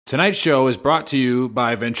Tonight's show is brought to you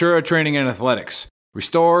by Ventura Training and Athletics.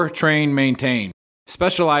 Restore, train, maintain.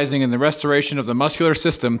 Specializing in the restoration of the muscular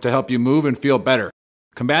system to help you move and feel better.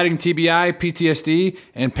 Combating TBI, PTSD,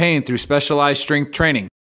 and pain through specialized strength training.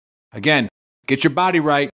 Again, get your body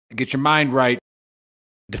right, get your mind right,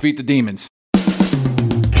 defeat the demons.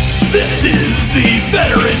 This is the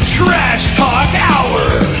Veteran Trash Talk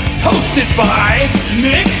Hour, hosted by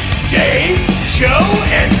Nick, Dave, Joe,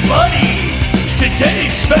 and Buddy.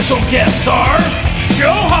 Today's special guests are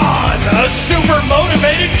Johan, a super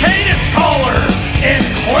motivated cadence caller, and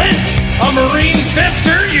Clint, a Marine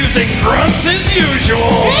fister using grunts as usual.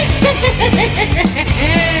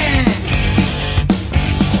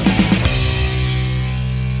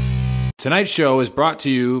 Tonight's show is brought to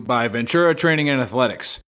you by Ventura Training and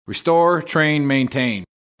Athletics. Restore, train, maintain.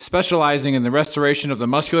 Specializing in the restoration of the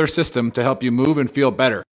muscular system to help you move and feel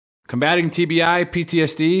better. Combating TBI,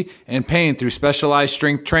 PTSD, and pain through specialized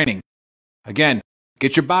strength training. Again,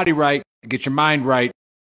 get your body right, get your mind right,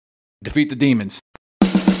 defeat the demons.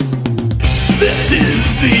 This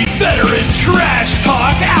is the Veteran Trash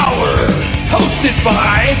Talk Hour, hosted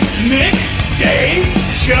by Nick, Dave,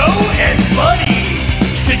 Joe, and Buddy.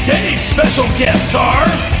 Today's special guests are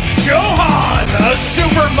Johan, a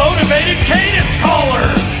super motivated cadence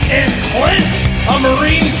caller, and Clint, a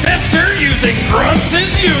Marine fister using grunts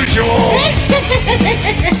as usual.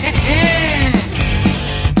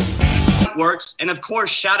 Works, and of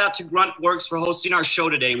course, shout out to Gruntworks for hosting our show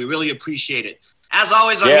today. We really appreciate it. As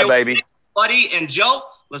always, I'm here with Buddy and Joe.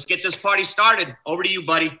 Let's get this party started. Over to you,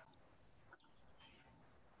 Buddy.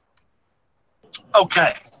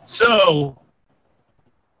 Okay, so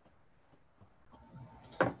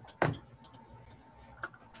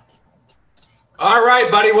all right,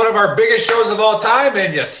 buddy, one of our biggest shows of all time,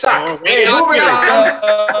 and you suck. Hey, moving on.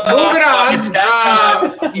 Moving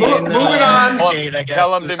on. Tell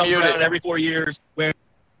them to mute it every 4 years.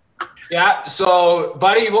 Yeah, so,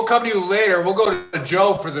 buddy, we'll come to you later. We'll go to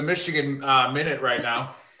Joe for the Michigan Minute right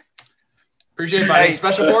now. Appreciate it, buddy. Hey,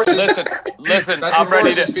 Special Forces. Listen. Special I'm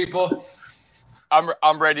ready Forces, to people.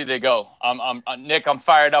 I'm ready to go. I'm Nick. I'm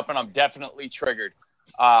fired up and I'm definitely triggered.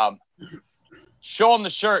 Show him the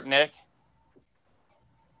shirt, Nick.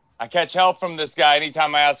 I catch hell from this guy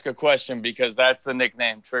anytime I ask a question because that's the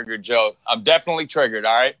nickname, Triggered Joe. I'm definitely triggered,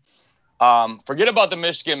 all right? Forget about the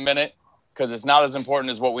Michigan Minute because it's not as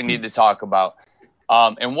important as what we need to talk about.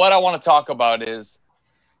 And what I want to talk about is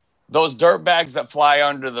those dirtbags that fly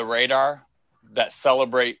under the radar that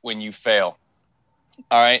celebrate when you fail,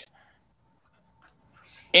 all right?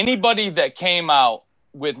 Anybody that came out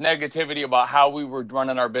with negativity about how we were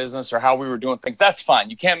running our business or how we were doing things, that's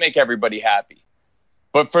fine. You can't make everybody happy.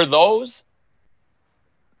 But for those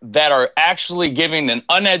that are actually giving an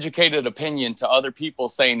uneducated opinion to other people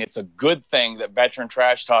saying it's a good thing that Veteran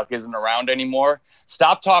Trash Talk isn't around anymore,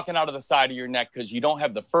 stop talking out of the side of your neck because you don't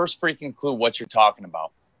have the first freaking clue what you're talking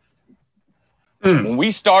about. When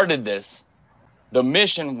we started this, the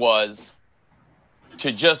mission was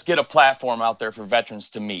to just get a platform out there for veterans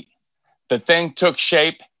to meet. The thing took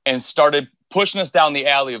shape and started pushing us down the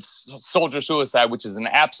alley of soldier suicide, which is an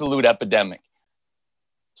absolute epidemic.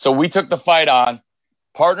 So we took the fight on,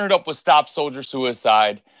 partnered up with Stop Soldier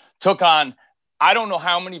Suicide, took on, I don't know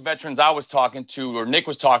how many veterans I was talking to or Nick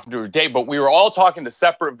was talking to or Dave, but we were all talking to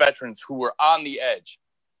separate veterans who were on the edge.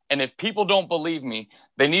 And if people don't believe me,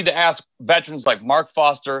 they need to ask veterans like Mark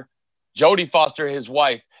Foster, Jody Foster, his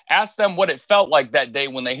wife, ask them what it felt like that day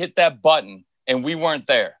when they hit that button and we weren't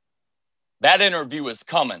there. That interview is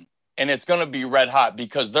coming and it's going to be red hot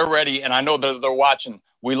because they're ready. And I know that they're watching.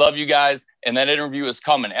 We love you guys, and that interview is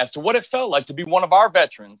coming as to what it felt like to be one of our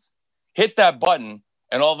veterans, hit that button,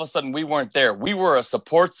 and all of a sudden we weren't there. We were a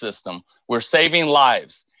support system. We're saving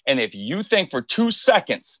lives. And if you think for 2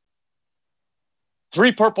 seconds,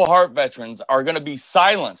 3 Purple Heart veterans are going to be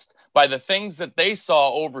silenced by the things that they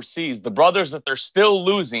saw overseas, the brothers that they're still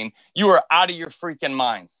losing, you are out of your freaking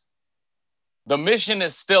minds. The mission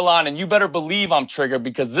is still on, and you better believe I'm triggered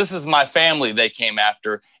because this is my family they came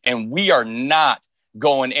after, and we are not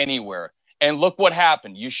going anywhere. And look what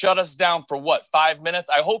happened. You shut us down for what, 5 minutes?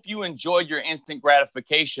 I hope you enjoyed your instant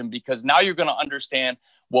gratification because now you're going to understand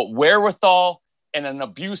what wherewithal and an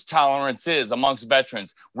abuse tolerance is amongst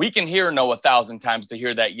veterans. We can hear no 1,000 times to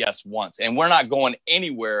hear that yes once. And we're not going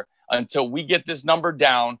anywhere until we get this number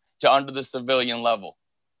down to under the civilian level.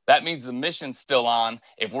 That means the mission's still on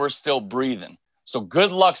if we're still breathing. So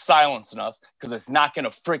good luck silencing us because it's not going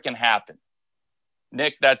to freaking happen.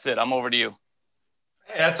 Nick, that's it. I'm over to you.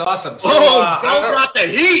 Hey, that's awesome. So, Joe brought the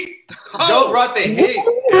heat. Joe brought the heat.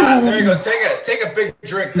 Yeah, there you go. Take a big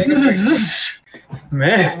drink.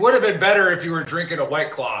 Man, it would have been better if you were drinking a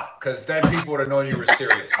White Claw, because then people would have known you were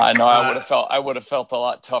serious. I know. I would have felt a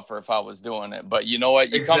lot tougher if I was doing it. But you know what?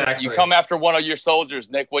 You come after one of your soldiers,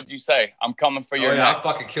 Nick. What'd you say? I'm coming for your neck. I'll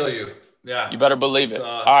fucking kill you. Yeah. You better believe it.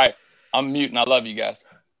 All right. I'm muting. I love you guys.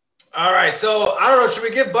 All right. So I don't know. Should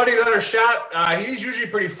we give Buddy another shot? He's usually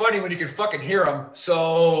pretty funny when you can fucking hear him.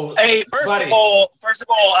 So hey, first of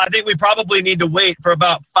all, I think we probably need to wait for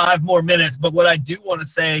about 5 more minutes. But what I do want to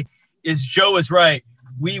say is Joe is right.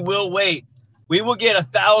 We will wait. We will get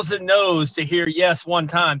 1,000 no's to hear yes one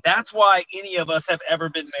time. That's why any of us have ever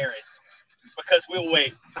been married, because we'll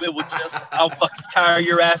wait. I'll fucking tire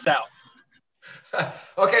your ass out.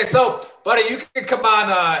 Okay, so Buddy, you can come on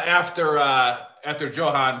after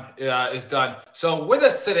Johan is done. So with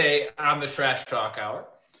us today on the Trash Talk Hour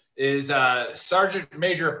is Sergeant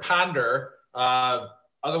Major Ponder,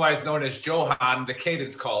 otherwise known as Johan, the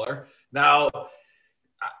cadence caller. Now,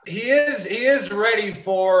 he is ready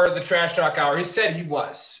for the Trash Talk Hour. He said he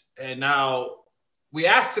was. And now we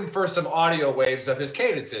asked him for some audio waves of his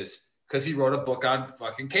cadences because he wrote a book on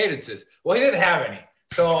fucking cadences. Well, he didn't have any.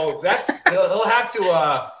 So that's he'll have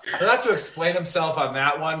to explain himself on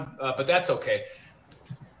that one, but that's okay.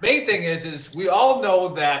 Main thing is we all know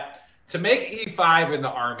that to make E5 in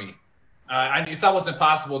the Army, it's almost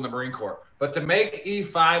impossible in the Marine Corps, but to make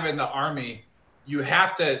E5 in the Army, you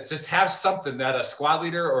have to just have something that a squad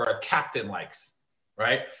leader or a captain likes,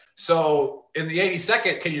 right? So in the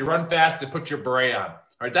 82nd, can you run fast and put your beret on? All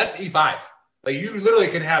right, that's E5. Like, you literally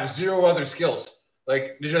can have 0 other skills.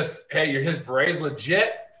 Like, just, hey, his beret's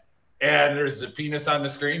legit, and there's a penis on the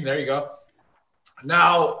screen. There you go.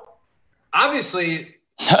 Now, obviously,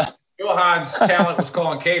 Johan's talent was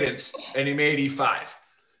calling cadence, and he made E5.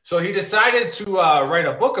 So he decided to write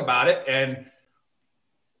a book about it, and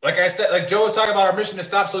like I said, like Joe was talking about our mission to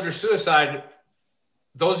stop soldier suicide,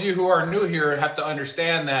 those of you who are new here have to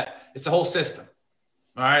understand that it's a whole system,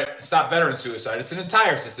 all right? Stop veteran suicide. It's an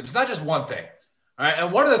entire system. It's not just one thing, all right?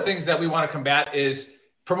 And one of the things that we want to combat is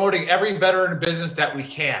promoting every veteran business that we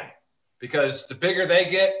can, because the bigger they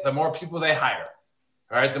get, the more people they hire,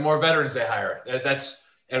 all right? The more veterans they hire.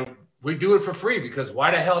 And we do it for free, because why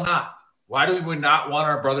the hell not? Why do we not want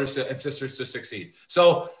our brothers and sisters to succeed?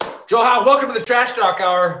 So, Johan, welcome to the Trash Talk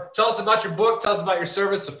Hour. Tell us about your book. Tell us about your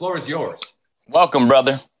service. The floor is yours. Welcome,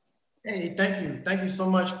 brother. Hey, thank you. Thank you so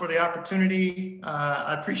much for the opportunity.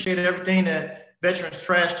 I appreciate everything that Veterans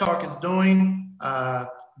Trash Talk is doing.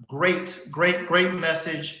 Great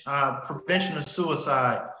message. Prevention of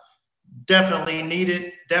suicide. Definitely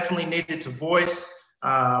needed to voice.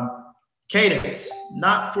 Cadence,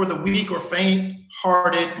 not for the weak or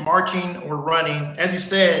faint-hearted, marching or running. As you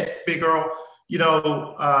said, big girl,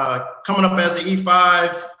 coming up as an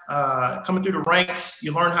E5, coming through the ranks,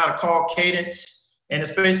 you learn how to call cadence, and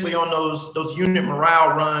it's basically on those unit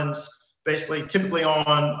morale runs, basically typically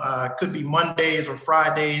on, could be Mondays or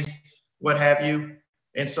Fridays, what have you.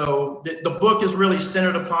 And so the book is really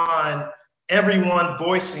centered upon everyone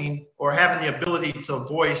voicing or having the ability to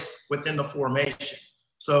voice within the formation.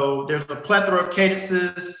 So there's a plethora of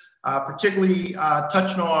cadences, particularly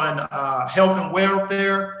touching on health and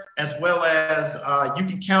welfare, as well as You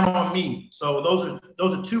Can Count on Me. So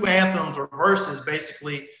those are 2 anthems or verses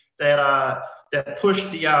basically that push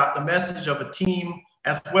the message of a team,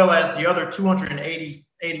 as well as the other 280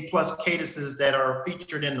 plus cadences that are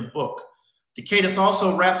featured in the book. The cadence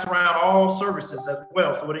also wraps around all services as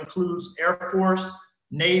well. So it includes Air Force,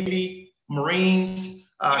 Navy, Marines,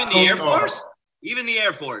 even the Air Force. Even the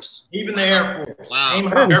Air Force. Even the Air Force.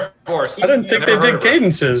 Wow. Air Force. I didn't think they did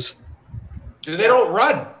cadences. They don't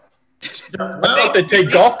run. I thought they take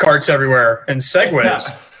golf carts everywhere and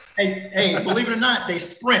segways. Hey, believe it or not, they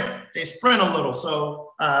sprint. They sprint a little.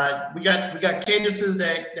 So we got cadences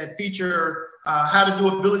that feature how to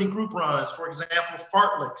do ability group runs, for example,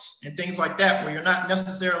 fartleks and things like that, where you're not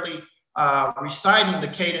necessarily reciting the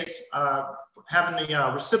cadence, having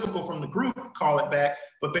the reciprocal from the group call it back,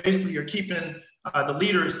 but basically you're keeping the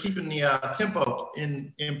leader is keeping the tempo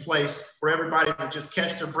in place for everybody to just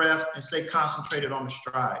catch their breath and stay concentrated on the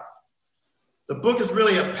stride. The book is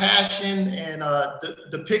really a passion and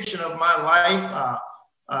depiction of my life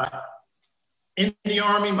in the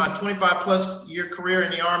Army. My 25+ year career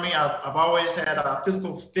in the Army, I've always had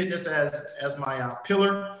physical fitness as my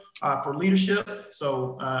pillar for leadership.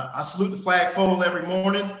 So I salute the flagpole every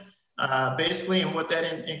morning. Basically, and what that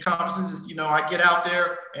encompasses is, I get out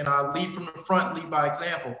there and I lead from the front, lead by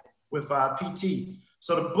example with PT.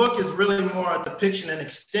 So the book is really more a depiction and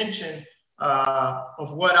extension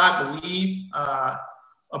of what I believe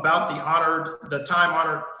about the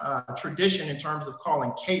time-honored tradition in terms of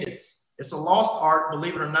calling cadence. It's a lost art,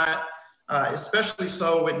 believe it or not. especially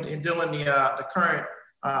so in dealing the current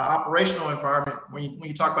operational environment when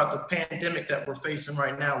you talk about the pandemic that we're facing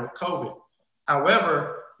right now with COVID.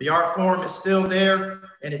 However, the art form is still there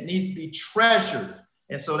and it needs to be treasured.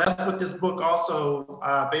 And so that's what this book also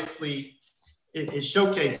basically it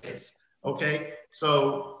showcases. Okay,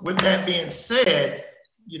 so with that being said,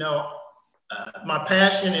 my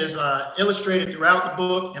passion is illustrated throughout the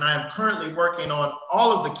book, and I am currently working on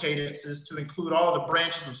all of the cadences to include all the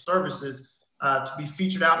branches of services to be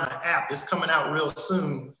featured out in the app. It's coming out real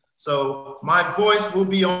soon. So my voice will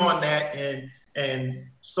be on that, and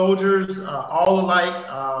soldiers, all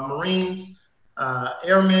alike, Marines,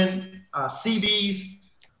 airmen, CBs,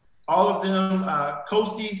 all of them,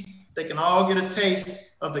 coasties, they can all get a taste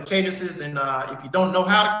of the cadences. And if you don't know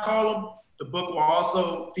how to call them, the book will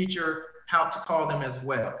also feature how to call them as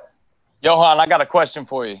well. Johan, I got a question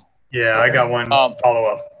for you. Yeah, I got one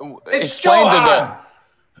follow-up. It's Johan.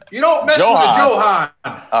 You don't mess with the Johan.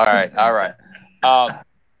 All right.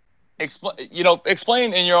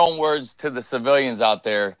 Explain in your own words to the civilians out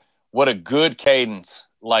there what a good cadence,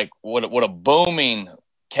 like what a booming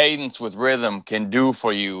cadence with rhythm can do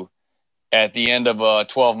for you at the end of a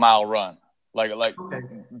 12-mile run. Like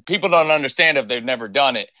people don't understand if they've never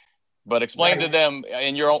done it, but explain to them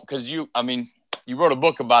in your own, because you wrote a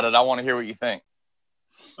book about it. I want to hear what you think.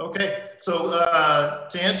 Okay, so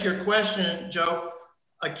to answer your question, Joe,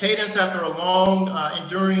 a cadence after a long,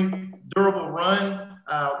 enduring, durable run,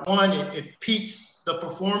 it peaks the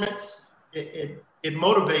performance, it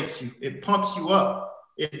motivates you, it pumps you up.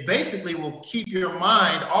 It basically will keep your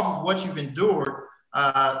mind off of what you've endured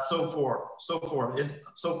so far.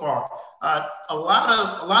 A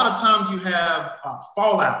lot of times you have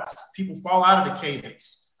fallouts. People fall out of the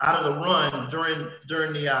cadence, out of the run during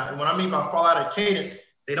the. And what I mean by fall out of cadence,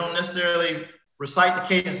 they don't necessarily recite the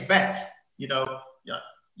cadence back.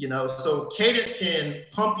 So cadence can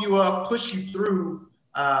pump you up, push you through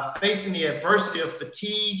facing the adversity of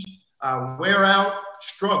fatigue, wear out,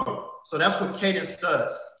 struggle. So that's what cadence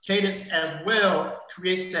does. Cadence as well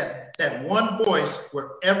creates that one voice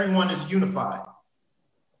where everyone is unified.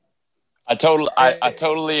 I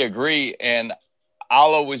totally agree. And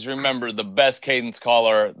I'll always remember the best cadence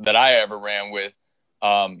caller that I ever ran with.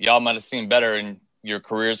 Y'all might have seen better in your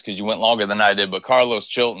careers because you went longer than I did, but Carlos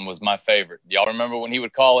Chilton was my favorite. Y'all remember when he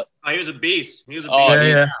would call it? Oh, he was a beast. He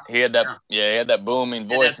had that booming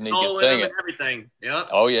voice and he could sing it. Everything. Yeah.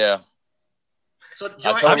 Oh yeah. So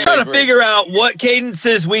I'm trying to figure out what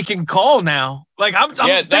cadences we can call now. Like I'm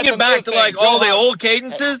thinking back to like all the old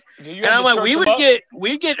cadences, and I'm like,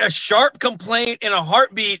 we'd get a sharp complaint in a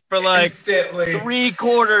heartbeat for like instantly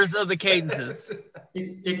 3/4 of the cadences.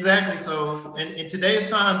 Exactly. So in today's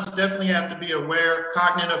times, you definitely have to be aware,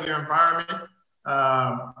 cognizant of your environment.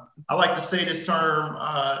 I like to say this term,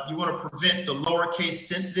 you want to prevent the lowercase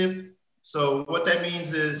sensitive. So what that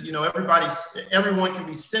means is, everyone can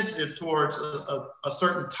be sensitive towards a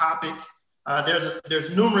certain topic.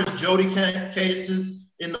 There's numerous Jody cadences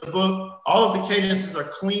in the book. All of the cadences are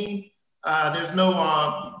clean. There's no,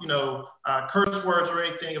 curse words or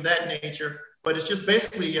anything of that nature, but it's just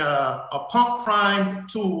basically a pump prime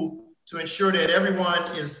tool to ensure that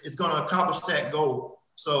everyone is going to accomplish that goal.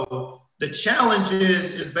 So the challenge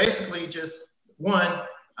is basically just one,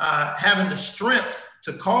 having the strength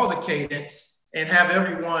to call the cadence and have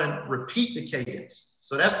everyone repeat the cadence.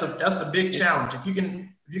 So that's the big challenge. If you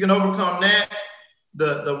can overcome that,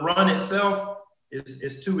 the run itself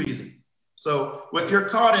is too easy. So with your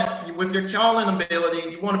calling ability,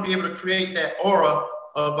 you want to be able to create that aura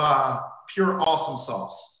of pure awesome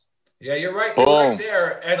sauce. Yeah, you're right. You're right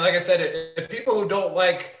there. And like I said, if people who don't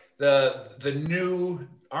like the new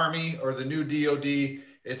Army or the new DOD,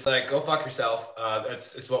 it's like, go fuck yourself.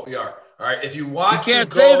 It's what we are. All right. If you want you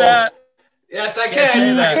can't say that. Yes, I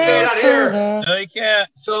can. I can say it out here. No, you can't.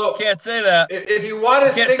 So you can't say that. If you want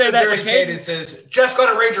to sing the dirty cadences, just go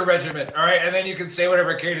to Ranger Regiment. All right. And then you can say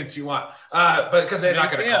whatever cadence you want. But because they're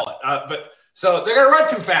not going to call it. So they're going to run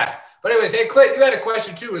too fast. But anyways, hey, Clint, you had a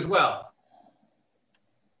question too as well.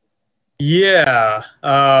 Yeah.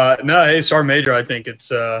 No, hey, Sergeant Major, I think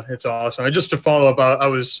it's awesome. And just to follow up, I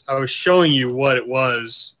was showing you what it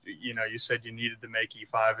was. You said you needed to make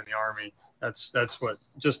E5 in the Army. That's what,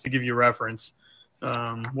 just to give you reference,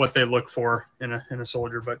 what they look for in a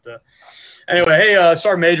soldier. But anyway, hey,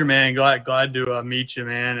 Sergeant Major, man, glad to meet you,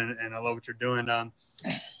 man, and I love what you're doing.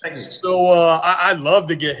 Thank you. So I'd love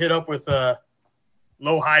to get hit up with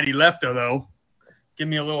Low Heidi Lefto though. Give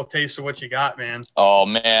me a little taste of what you got, man. Oh,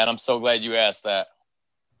 man, I'm so glad you asked that.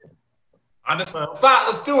 On the spot,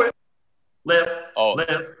 let's do it. Left,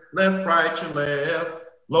 right, your left.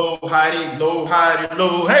 Low, high, low, high,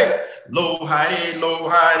 low, hey. Low, high,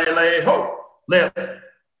 lay, ho. Left,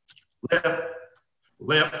 left,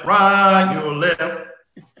 left, right, your left.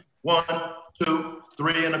 1, 2,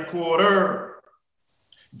 3 1/4.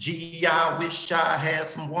 Gee, I wish I had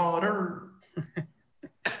some water.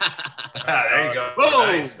 There you go.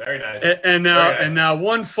 Nice, very nice. And now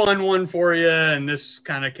one fun one for you, and this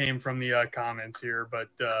kind of came from the comments here, but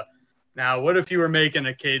now what if you were making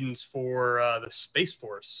a cadence for the Space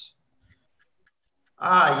Force?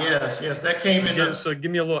 Yes, that came in. So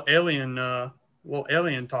give me a little alien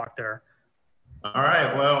talk there. All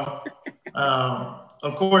right, well,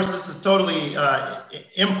 of course, this is totally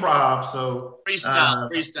improv, so freestyle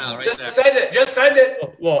right there. Just send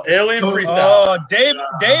it. Well, alien freestyle. Oh, Dave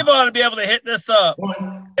ought to be able to hit this up.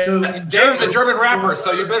 1, 2. Dave's a German rapper,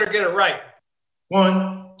 so you better get it right.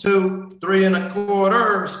 1, 2, 3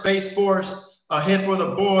 1/4. Space Force ahead for the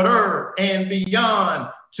border and beyond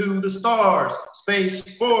to the stars.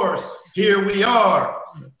 Space Force, here we are.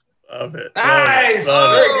 Love it. Nice.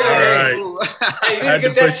 Very good. All right. Hey, you need to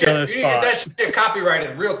get that shit. You need to get that shit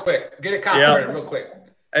copyrighted real quick. Get it copyrighted real quick.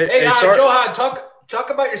 Hey, Johan, talk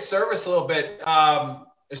about your service a little bit.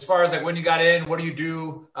 As far as like when you got in, what do you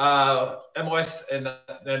do? MOS, and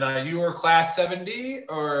then you were class 70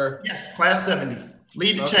 or? Yes, class 70.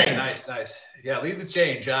 Lead the change. Nice. Yeah, lead the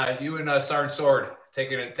change. You and Sergeant Sword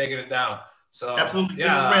taking it down. So absolutely,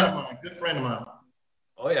 yeah, good friend of mine.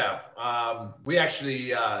 Oh yeah, we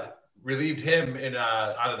actually relieved him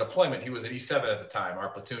on a deployment. He was at E7 at the time. Our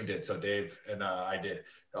platoon did. So Dave and I did.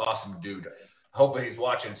 Awesome dude. Hopefully he's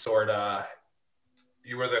watching. Sword.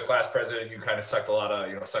 You were the class president. You kind of sucked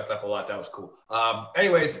up a lot. That was cool.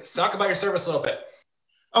 Anyways, talk about your service a little bit.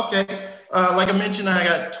 Okay. Like I mentioned, I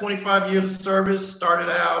got 25 years of service. Started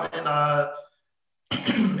out in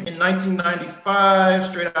 1995,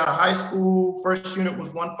 straight out of high school. First unit was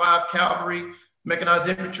 1-5 Cavalry, Mechanized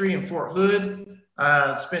Infantry in Fort Hood.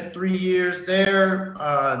 Spent 3 years there.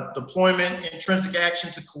 Deployment, intrinsic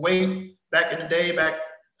action to Kuwait back in the day,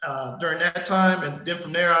 during that time. And then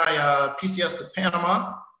from there, I PCS to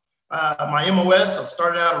Panama. My MOS, I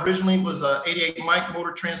started out originally was a 88 Mike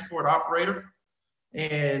motor transport operator.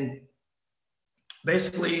 And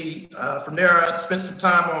basically from there, I spent some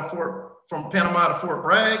time on from Panama to Fort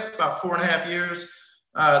Bragg, about 4.5 years.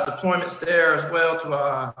 Deployments there as well to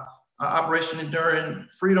Operation Enduring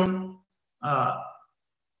Freedom.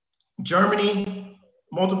 Germany,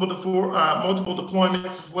 multiple deployments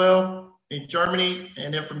as well in Germany.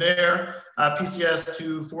 And then from there, PCS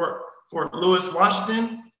to Fort Lewis,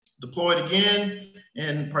 Washington, deployed again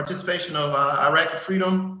in participation of Iraqi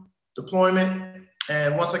Freedom deployment.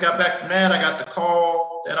 And once I got back from that, I got the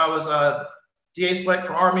call that I was DA select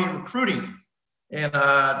for Army recruiting. And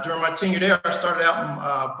during my tenure there, I started out in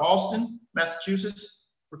Boston, Massachusetts,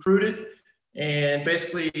 recruited and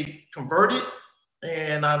basically converted.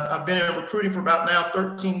 And I've been in recruiting for about now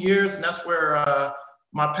 13 years. And that's where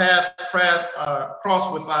my paths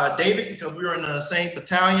crossed with David, because we were in the same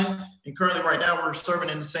battalion. And currently right now we're serving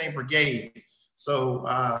in the same brigade. So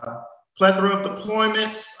plethora of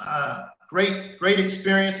deployments, great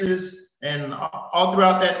experiences. And all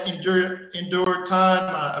throughout that endured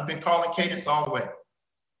time, I've been calling cadence all the way.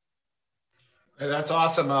 Hey, that's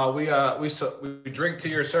awesome. We drink to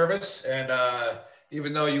your service, and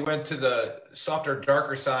even though you went to the softer,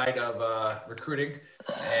 darker side of recruiting,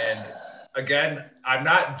 and again, I'm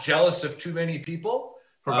not jealous of too many people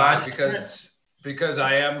because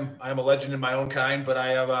I am a legend in my own kind, but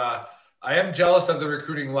I am jealous of the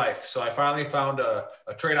recruiting life. So I finally found a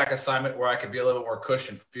TRADOC assignment where I could be a little more cush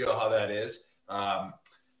and feel how that is.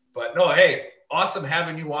 But no, hey, awesome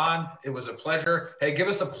having you on. It was a pleasure. Hey, give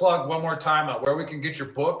us a plug one more time on where we can get your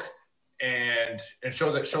book and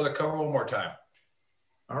show the cover one more time.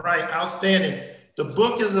 All right, outstanding. The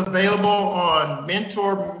book is available on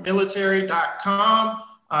mentormilitary.com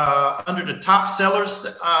under the top sellers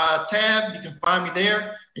tab. You can find me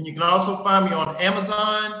there. And you can also find me on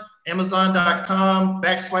Amazon,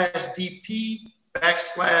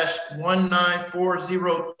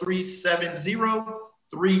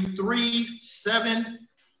 amazon.com/1940370-337.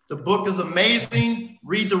 The book is amazing.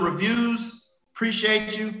 Read the reviews.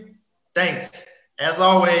 Appreciate you. Thanks. As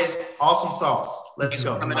always, awesome sauce. Let's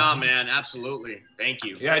go. Coming on, man. Absolutely. Thank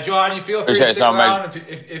you. Yeah, Johan, you feel free to stick around.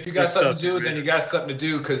 If you got something to do, then you got something to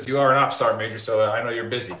do, because you are an ops sergeant major, so I know you're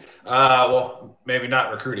busy. Well, maybe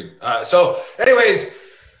not recruiting. So anyways,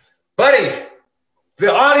 buddy,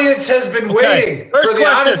 the audience has been waiting for the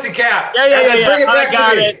honesty cap. Yeah. Bring it back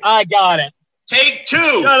to me. I got it. Take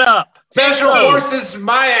 2. Shut up. Special Forces,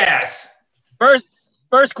 my ass. First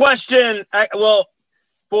question.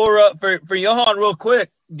 For Johan, real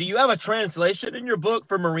quick, do you have a translation in your book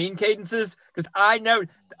for Marine cadences? Because I know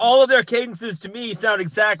all of their cadences to me sound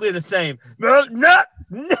exactly the same.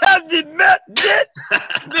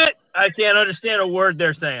 I can't understand a word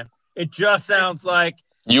they're saying. It just sounds like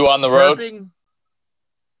you on the road. Burping.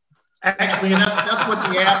 Actually, and that's what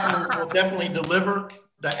the app will definitely deliver.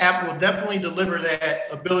 The app will definitely deliver that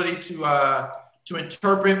ability to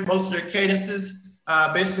interpret most of their cadences.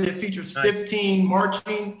 Basically, it features 15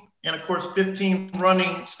 marching and, of course, 15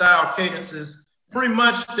 running style cadences. Pretty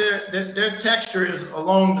much their texture is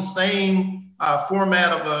along the same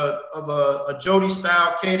format of a Jody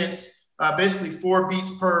style cadence, basically 4 beats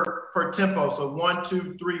per tempo. So 1,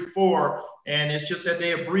 2, 3, 4. And it's just that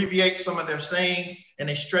they abbreviate some of their sayings and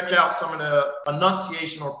they stretch out some of the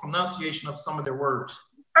enunciation or pronunciation of some of their words.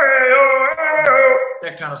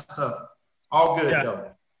 That kind of stuff. All good though.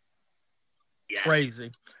 Yes.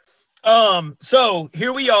 Crazy. So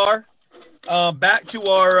here we are. Back to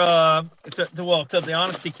our to the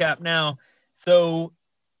honesty cap now. So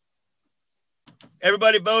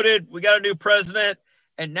everybody voted. We got a new president,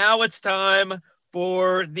 and now it's time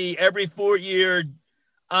for the every 4 year.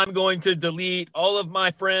 I'm going to delete all of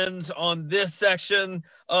my friends on this section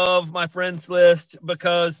of my friends list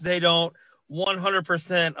because they don't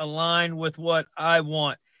 100% align with what I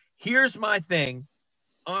want. Here's my thing.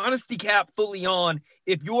 Honesty cap fully on.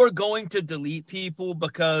 If you're going to delete people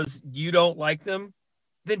because you don't like them,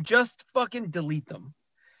 then just fucking delete them.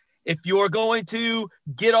 If you're going to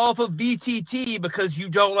get off of VTT because you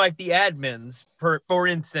don't like the admins, for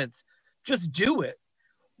instance, just do it.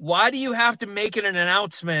 Why do you have to make it an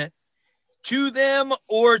announcement to them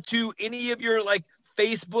or to any of your like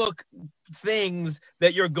Facebook things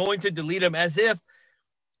that you're going to delete them, as if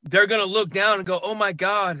they're going to look down and go, oh my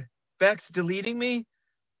God, Beck's deleting me?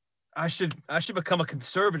 I should become a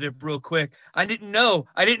conservative real quick. I didn't know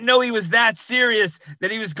he was that serious that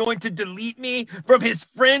he was going to delete me from his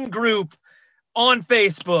friend group on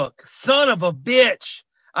Facebook. Son of a bitch.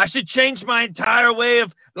 I should change my entire way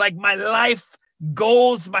of like my life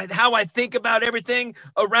goals, how I think about everything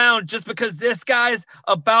around just because this guy's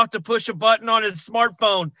about to push a button on his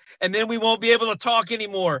smartphone and then we won't be able to talk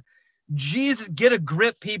anymore. Jesus, get a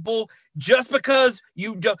grip, people. Just because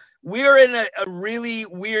you don't, we're in a really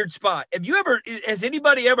weird spot. Has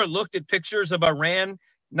anybody ever looked at pictures of Iran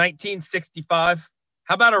 1965?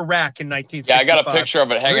 How about Iraq in 1965? Yeah, I got a picture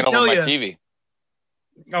of it hanging over my TV.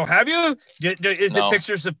 Oh, have you? Is it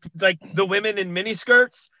pictures of like the women in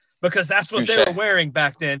miniskirts? Because that's what they were wearing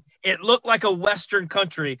back then. It looked like a Western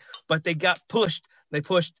country, but they got pushed. They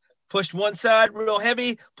pushed one side real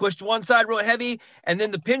heavy, pushed one side real heavy, and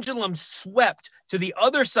then the pendulum swept to the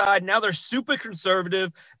other side. Now they're super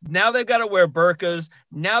conservative. Now they've got to wear burqas.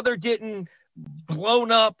 Now they're getting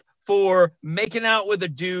blown up for making out with a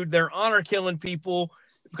dude. They're honor killing people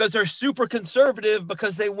because they're super conservative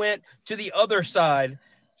because they went to the other side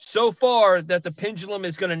so far that the pendulum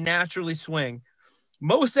is going to naturally swing.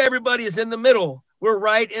 Most everybody is in the middle. We're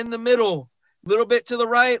right in the middle. Little bit to the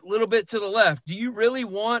right, little bit to the left. Do you really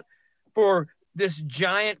want for this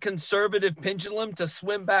giant conservative pendulum to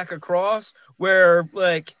swim back across where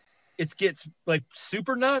like it gets like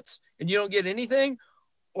super nuts and you don't get anything,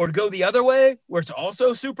 or to go the other way where it's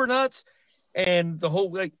also super nuts and the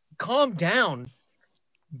whole like calm down,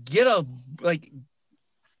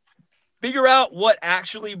 figure out what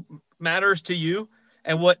actually matters to you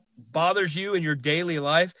and what bothers you in your daily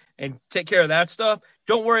life and take care of that stuff.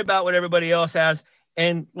 Don't worry about what everybody else has.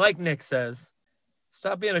 And like Nick says,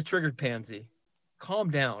 stop being a triggered pansy. Calm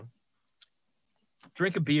down.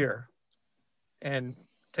 Drink a beer and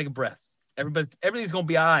take a breath. Everything's going to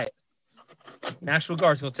be all right. National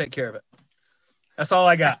Guard's going to take care of it. That's all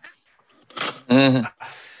I got. Mm-hmm.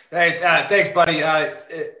 Hey, thanks, buddy.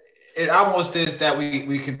 It almost is that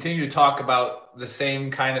we continue to talk about the same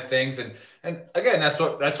kind of things. And again, that's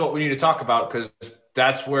what we need to talk about, because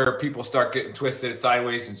that's where people start getting twisted,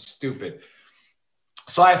 sideways, and stupid.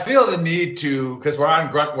 So I feel the need to, because we're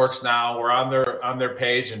on Gruntworks now, we're on their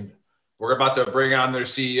page, and we're about to bring on their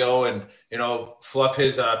CEO and fluff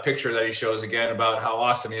his picture that he shows again about how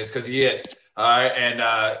awesome he is, because he is.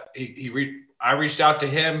 I reached out to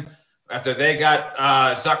him after they got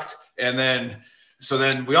zucked, and then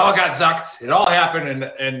we all got zucked. It all happened,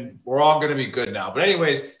 and we're all going to be good now. But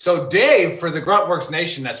anyways, so Dave, for the Gruntworks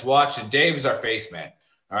Nation that's watching, Dave is our face man.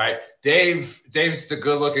 All right. Dave's the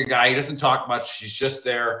good looking guy. He doesn't talk much. He's just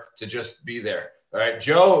there to just be there. All right.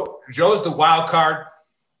 Joe's the wild card.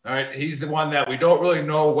 All right. He's the one that we don't really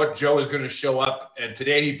know what Joe is going to show up. And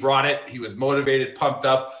today he brought it. He was motivated, pumped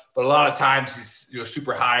up, but a lot of times he's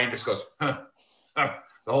super high and just goes, the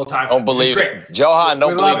whole time. Don't believe it. Johan,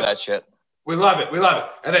 don't believe that shit. We love it. We love it.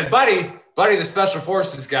 And then Buddy, the special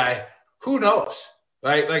forces guy, who knows,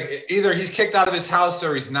 right? Like either he's kicked out of his house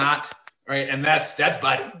or he's not, right? And that's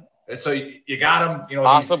Buddy. And so you got him, you know,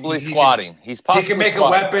 possibly squatting. He can make a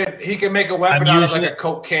weapon. He can make a weapon out of like a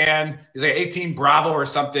Coke can. He's like 18 Bravo or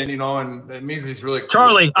something, you know, and it means he's really cool.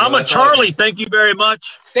 Charlie, you know, I'm a Charlie. Thank you very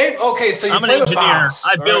much. Same. Okay, so I'm an engineer.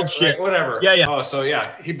 I build shit. Right, whatever. Yeah. Oh, so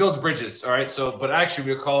yeah, he builds bridges. All right. So, but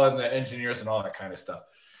actually, we call in the engineers and all that kind of stuff.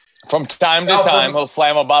 From time to time, he'll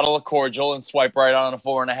slam a bottle of cordial and swipe right on a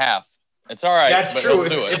 4.5. It's all right. That's true.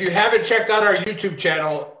 If you haven't checked out our YouTube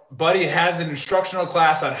channel, Buddy has an instructional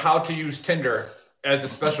class on how to use Tinder as a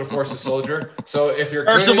special forces soldier. So if you're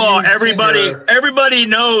first of all, everybody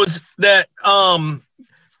knows that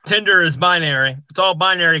Tinder is binary. It's all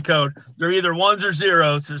binary code. They're either ones or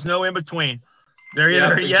zeros. There's no in between. They're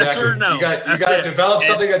either yes or no. You got to develop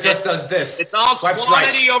something that just does this. It's all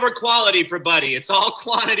quantity over quality for Buddy. It's all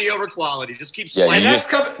quantity over quality. Just keep swiping.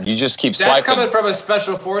 You just keep swiping. That's coming from a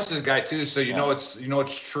special forces guy too, so you know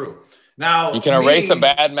it's true. Now you can erase a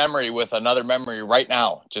bad memory with another memory right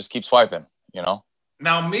now. Just keep swiping. You know.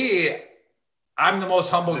 Now I'm the most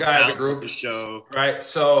humble guy of the group. Right.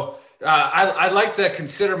 So I like to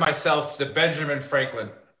consider myself the Benjamin Franklin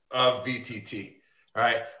of VTT. All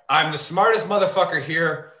right. I'm the smartest motherfucker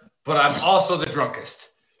here, but I'm also the drunkest.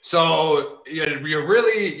 So you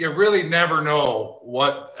really never know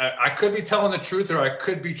what I could be telling the truth or I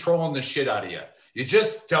could be trolling the shit out of you. You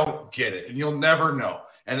just don't get it, and you'll never know.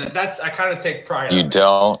 And I kind of take pride. You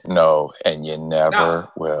don't know, and you never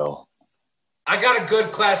will. I got a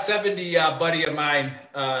good class 70 buddy of mine,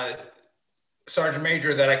 Sergeant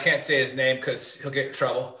Major, that I can't say his name because he'll get in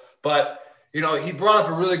trouble. But you know, he brought up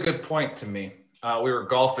a really good point to me. We were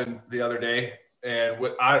golfing the other day and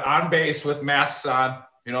on base with masks on,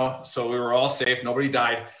 you know, so we were all safe. Nobody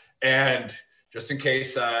died. And just in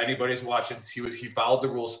case anybody's watching, he followed the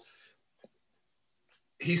rules.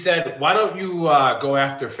 He said, why don't you go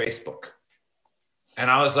after Facebook? And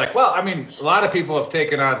I was like, well, I mean, a lot of people have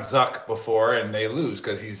taken on Zuck before and they lose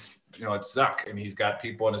because it's Zuck and he's got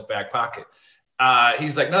people in his back pocket.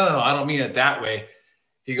 He's like, no, I don't mean it that way.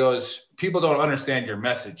 He goes, people don't understand your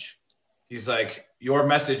message. He's like, your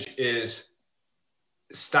message is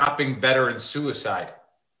stopping veteran suicide,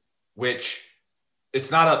 which it's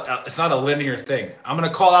not a linear thing. I'm going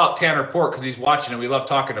to call out Tanner Port because he's watching and we love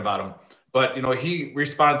talking about him. But, you know, he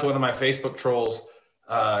responded to one of my Facebook trolls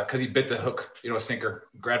because he bit the hook, you know, sinker,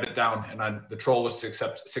 grabbed it down, and the troll was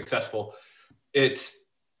successful. It's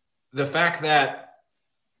the fact that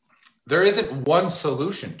there isn't one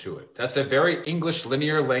solution to it. That's a very English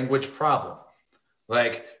linear language problem.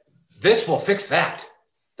 Like, this will fix that.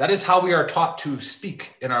 That is how we are taught to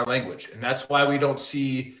speak in our language. And that's why we don't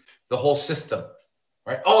see the whole system,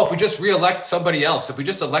 right? Oh, if we just reelect somebody else, if we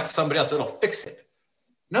just elect somebody else, it'll fix it.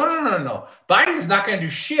 No. Biden's not going to do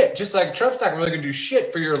shit, just like Trump's not really going to do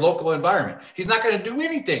shit for your local environment. He's not going to do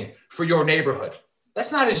anything for your neighborhood.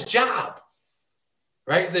 That's not his job,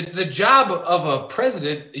 right? The job of a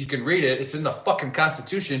president, you can read it, it's in the fucking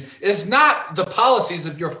Constitution, is not the policies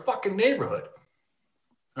of your fucking neighborhood.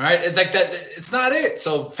 All right, like that, it's not it.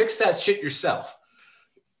 So fix that shit yourself.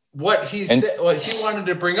 What he wanted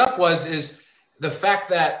to bring up is the fact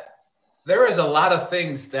that there is a lot of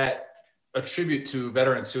things that attribute to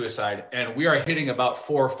veteran suicide, and we are hitting about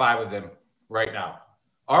 4 or 5 of them right now.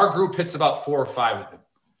 Our group hits about 4 or 5 of them.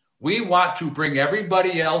 We want to bring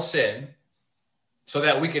everybody else in so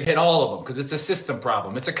that we can hit all of them because it's a system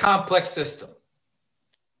problem. It's a complex system.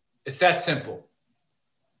 It's that simple.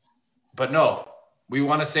 But no. We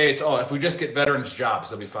want to say if we just get veterans jobs,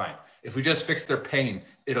 they'll be fine. If we just fix their pain,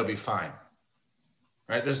 it'll be fine.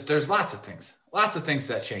 Right? There's lots of things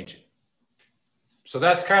that change it. So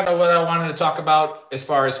that's kind of what I wanted to talk about as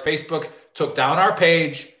far as Facebook took down our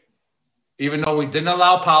page, even though we didn't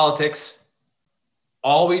allow politics.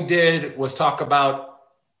 All we did was talk about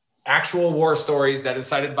actual war stories that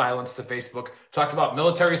incited violence to Facebook, talked about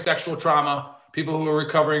military sexual trauma, people who were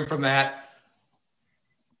recovering from that.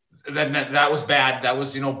 Then that was bad. That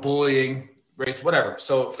was, bullying, race, whatever.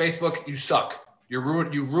 So Facebook, you suck. You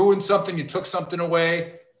ruined something. You took something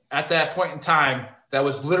away at that point in time that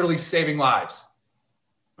was literally saving lives.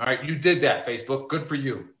 All right, you did that, Facebook. Good for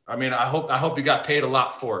you. I mean, I hope you got paid a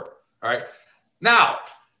lot for it. All right. Now,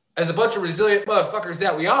 as a bunch of resilient motherfuckers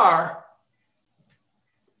that we are,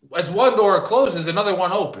 as one door closes, another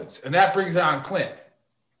one opens, and that brings on Clint.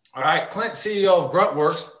 All right, Clint, CEO of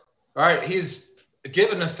Gruntworks. All right, he's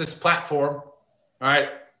given us this platform. All right.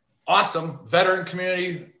 Awesome. Veteran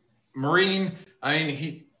community, Marine. I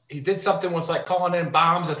mean, he did something with like calling in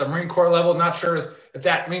bombs at the Marine Corps level. Not sure if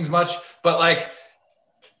that means much, but like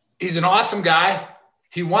He's an awesome guy.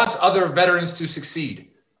 He wants other veterans to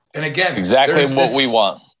succeed. And again, exactly what we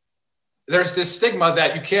want. There's this stigma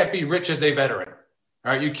that you can't be rich as a veteran.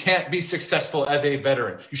 All right. You can't be successful as a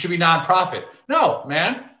veteran. You should be nonprofit. No,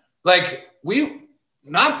 man. Like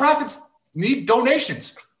nonprofits need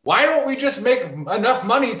donations. Why don't we just make enough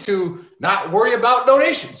money to not worry about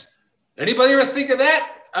donations? Anybody ever think of that?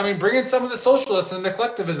 I mean, bring in some of the socialists and the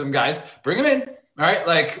collectivism guys, bring them in. All right.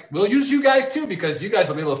 Like, we'll use you guys too, because you guys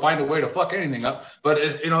will be able to find a way to fuck anything up. But,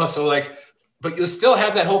 but you'll still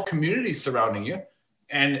have that whole community surrounding you.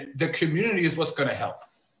 And the community is what's going to help.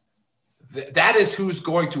 That is who's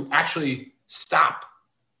going to actually stop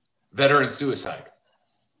veteran suicide.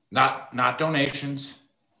 Not donations.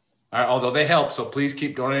 All right, although they help. So please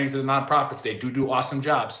keep donating to the nonprofits. They do awesome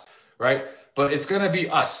jobs. Right. But it's going to be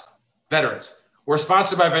us, veterans. We're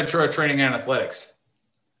sponsored by Ventura Training and Athletics.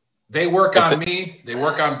 They work on me. They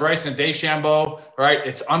work on Bryson DeChambeau, right?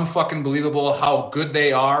 It's unfucking believable how good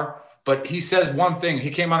they are. But he says one thing. He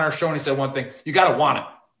came on our show and he said one thing. You got to want it.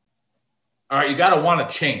 All right, you got to want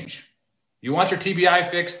to change. You want your TBI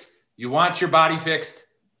fixed. You want your body fixed.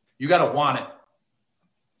 You got to want it.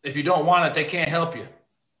 If you don't want it, they can't help you.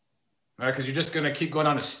 All right, because you're just going to keep going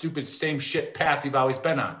on a stupid same shit path you've always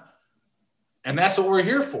been on. And that's what we're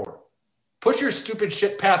here for. Put your stupid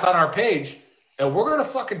shit path on our page, and we're going to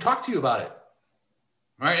fucking talk to you about it.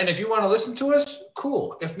 All right, and if you want to listen to us,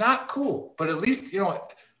 cool. If not, cool. But at least,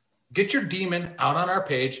 get your demon out on our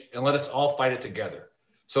page and let us all fight it together.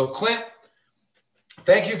 So, Clint,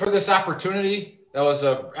 thank you for this opportunity. That was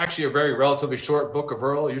actually a very relatively short book of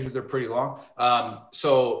Earl. Usually they're pretty long.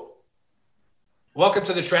 So welcome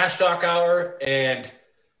to the Trash Talk Hour, and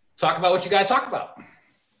talk about what you got to talk about.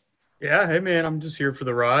 Yeah, hey man, I'm just here for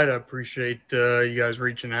the ride. I appreciate you guys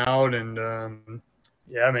reaching out, and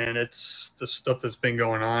yeah, man, it's the stuff that's been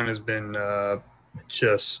going on has been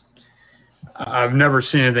just I've never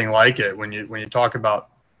seen anything like it. When you talk about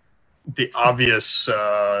the obvious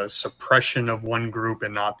suppression of one group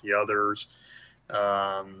and not the others,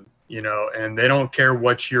 and they don't care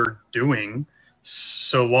what you're doing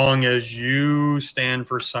so long as you stand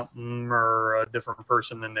for something or a different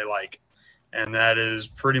person than they like. And that is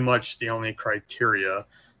pretty much the only criteria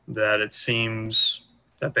that it seems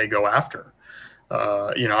that they go after.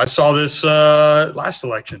 I saw this last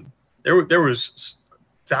election. There was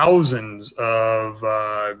thousands of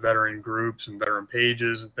veteran groups and veteran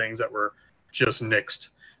pages and things that were just nixed.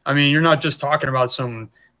 I mean, you're not just talking about some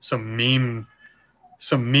meme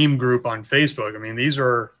group on Facebook. I mean, these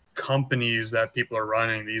are companies that people are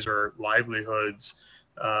running. These are livelihoods.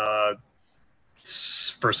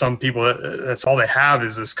 For some people, that's all they have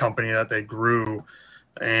is this company that they grew,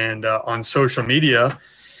 and on social media.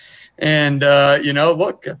 And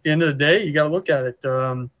look, at the end of the day, you got to look at it.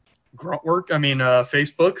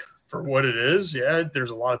 Facebook for what it is. Yeah, there's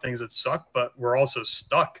a lot of things that suck, but we're also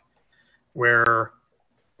stuck where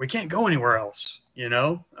we can't go anywhere else.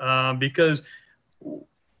 Because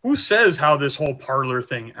who says how this whole Parler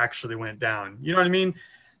thing actually went down? You know what I mean?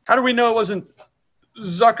 How do we know it wasn't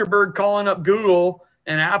Zuckerberg calling up Google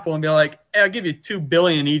and Apple and be like, hey, I'll give you $2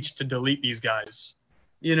 billion each to delete these guys,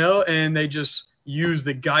 and they just use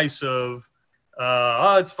the guise of,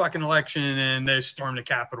 it's fucking election, and they storm the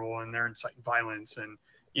Capitol and they're inciting violence and,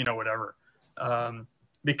 whatever.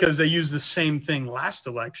 Because they used the same thing last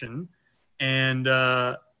election. And,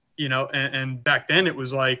 and back then it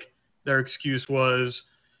was like their excuse was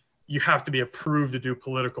you have to be approved to do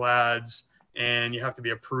political ads, and you have to be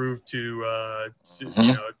approved to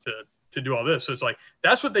do all this. So it's like,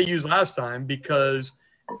 that's what they used last time, because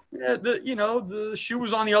the shoe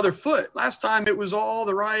was on the other foot. Last time it was all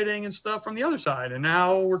the rioting and stuff from the other side. And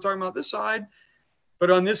now we're talking about this side.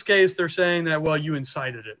 But on this case, they're saying that, well, you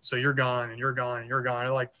incited it. So you're gone and you're gone and you're gone.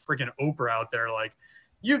 They're like freaking Oprah out there. Like,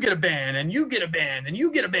 you get a ban and you get a ban and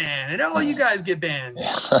you get a ban and all you guys get banned.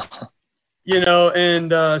 So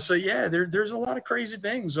yeah, there's a lot of crazy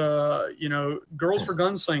things. Girls for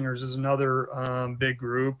Gunslingers is another big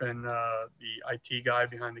group, and the IT guy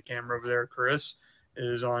behind the camera over there, Chris,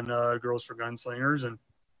 is on Girls for Gunslingers. And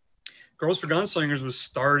Girls for Gunslingers was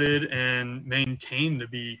started and maintained to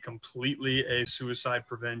be completely a suicide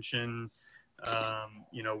prevention,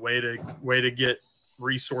 way to get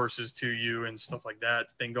resources to you and stuff like that.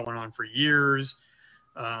 It's been going on for years.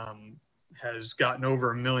 Has gotten over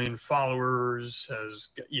 1 million followers, has,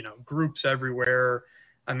 groups everywhere.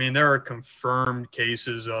 I mean, there are confirmed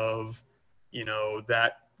cases of,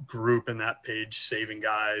 that group and that page saving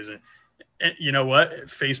guys. And you know what?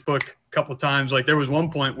 Facebook a couple of times, like there was one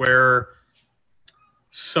point where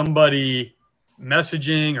somebody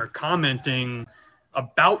messaging or commenting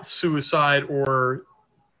about suicide or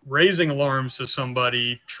raising alarms to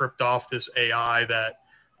somebody tripped off this AI that,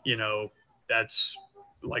 that's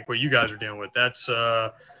like what you guys are dealing with. That's,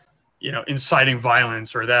 inciting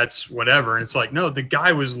violence, or that's whatever. And it's like, no, the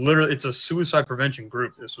guy was literally, it's a suicide prevention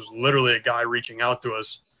group. This was literally a guy reaching out to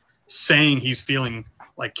us saying he's feeling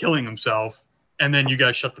like killing himself. And then you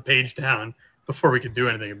guys shut the page down before we could do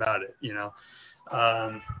anything about it.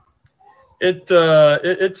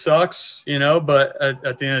 It sucks, but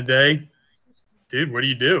at the end of the day, dude, what do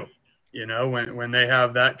you do? When they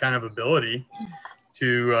have that kind of ability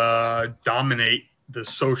to dominate the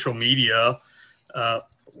social media,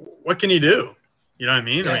 what can you do? You know what I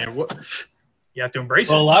mean? Yeah. I mean, you have to embrace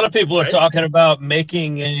it. Well, a lot of people are talking about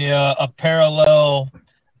making a parallel.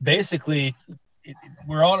 Basically,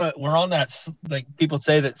 we're on that, like people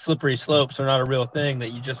say that slippery slopes are not a real thing, that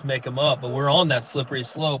you just make them up, but we're on that slippery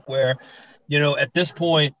slope where, at this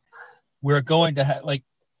point, we're going to have, like,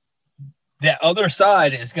 the other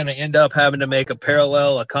side is going to end up having to make a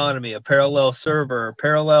parallel economy, a parallel server,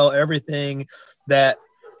 parallel everything that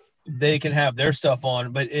they can have their stuff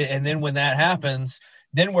on. And then when that happens,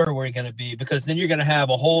 then where are we going to be? Because then you're going to have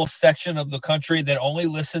a whole section of the country that only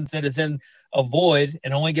listens, that is in a void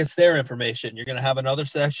and only gets their information. You're going to have another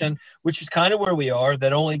section, which is kind of where we are,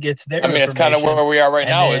 that only gets their information. It's kind of where we are right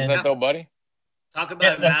now, isn't it though, buddy? Talk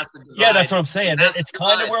about massive divide. Yeah, that's what I'm saying. It's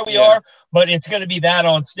kind of where we are, but it's going to be that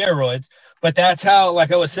on steroids. But that's how,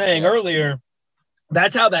 like I was saying earlier,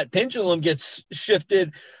 that's how that pendulum gets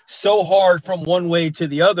shifted so hard from one way to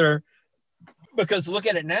the other. Because look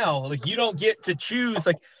at it now, like you don't get to choose.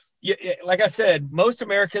 Like I said, most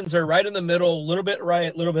Americans are right in the middle, a little bit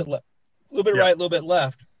right, a little bit left, a little bit right, a little bit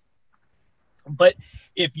left. But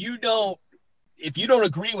if you don't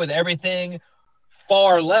agree with everything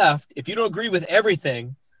far left, if you don't agree with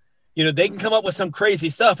everything, they can come up with some crazy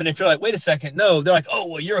stuff. And if you're like, wait a second, no, they're like, oh,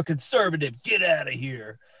 well, you're a conservative, get out of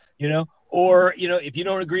here, or, if you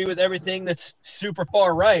don't agree with everything that's super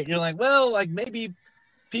far right, you're like, well, like maybe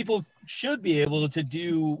people should be able to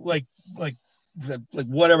do like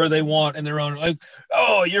whatever they want in their own, like,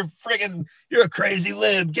 oh, you're a crazy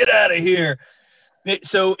lib, get out of here.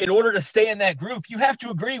 So in order to stay in that group, you have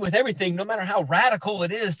to agree with everything, no matter how radical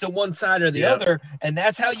it is to one side or the other. And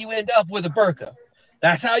that's how you end up with a burqa.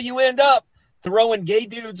 That's how you end up throwing gay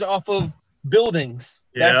dudes off of buildings.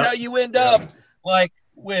 That's how you end up like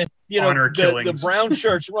with, the brown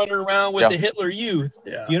shirts running around with the Hitler Youth.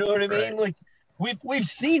 Yeah. You know what I mean? Right. Like we've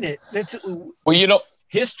seen it.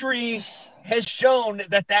 History has shown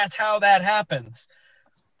that that's how that happens.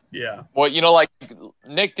 Yeah. Well, like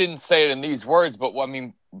Nick didn't say it in these words, but I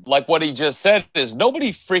mean, like what he just said is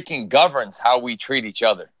nobody freaking governs how we treat each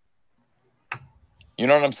other. You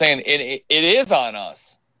know what I'm saying? It is on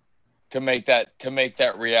us to make that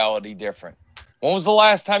reality different. When was the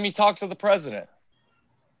last time you talked to the president?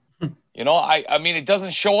 I mean, it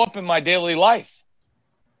doesn't show up in my daily life.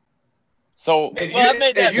 So I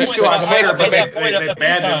made that point on Twitter, but they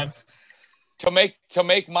banned it. To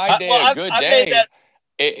make my day a good day,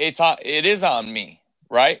 it is on me,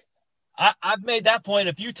 right? I've made that point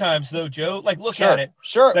a few times though, Joe. Like, look at it.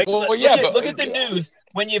 Sure. Like, look at the news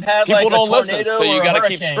when you've had people like a don't tornado listen, so you got to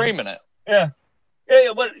keep screaming it. Yeah.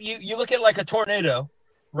 But you look at like a tornado,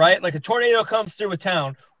 right? Like a tornado comes through a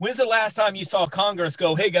town. When's the last time you saw Congress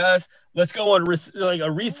go, hey guys, let's go on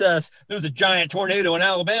a recess. There's a giant tornado in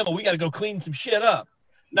Alabama. We got to go clean some shit up.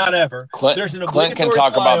 Not ever. There's an Clint can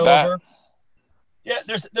talk about that. Yeah,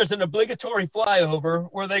 there's an obligatory flyover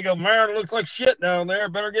where they go, man, it looks like shit down there.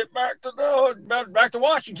 Better get back to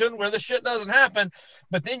Washington where the shit doesn't happen.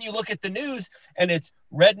 But then you look at the news and it's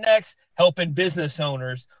rednecks helping business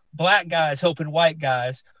owners, black guys helping white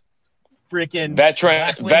guys, freaking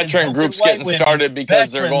veteran groups getting started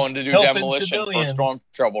because they're going to do demolition for storm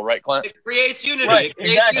trouble, right, Clint? It creates unity. Right,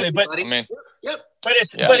 exactly. But I mean, But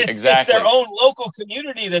it's their own local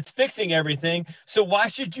community that's fixing everything. So why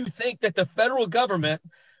should you think that the federal government,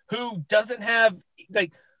 who doesn't have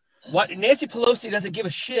Nancy Pelosi doesn't give a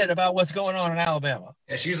shit about what's going on in Alabama?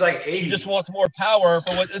 Yeah, she's like 80. She just wants more power.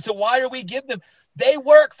 So why do we give them? They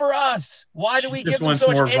work for us. Why do we give them so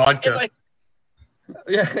much? Just wants more vodka.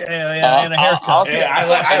 And a haircut. I'll say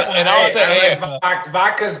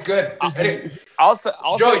vodka's good.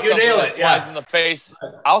 Joe, you nailed it.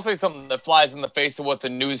 I'll say something that flies in the face of what the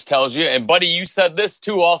news tells you. And Buddy, you said this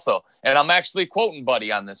too also. And I'm actually quoting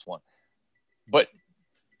Buddy on this one. But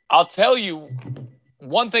I'll tell you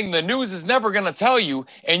one thing the news is never going to tell you,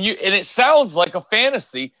 and it sounds like a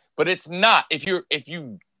fantasy, but it's not. If you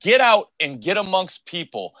get out and get amongst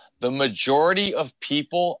people, the majority of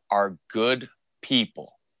people are good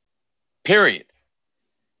people. Period.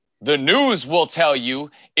 The news will tell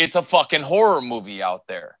you it's a fucking horror movie out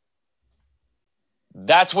there.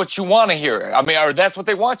 That's what you want to hear. I mean, or that's what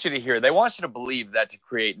they want you to hear. They want you to believe that to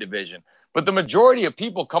create division. But the majority of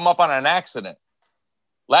people come up on an accident.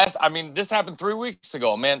 This happened 3 weeks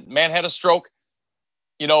ago. Man had a stroke,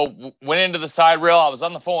 went into the side rail. I was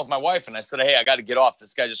on the phone with my wife and I said, hey, I got to get off.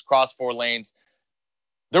 This guy just crossed 4 lanes.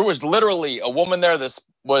 There was literally a woman there. This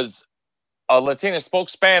was a Latina, spoke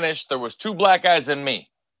Spanish. There was 2 black guys and me.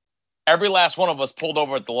 Every last one of us pulled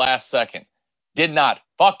over at the last second. Did not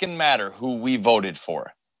fucking matter who we voted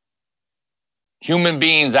for. Human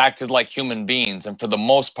beings acted like human beings. And for the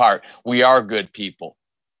most part, we are good people.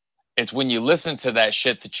 It's when you listen to that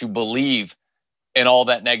shit that you believe in all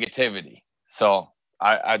that negativity. So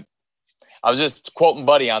I was just quoting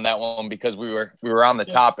Buddy on that one because we were on the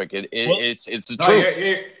topic. It's the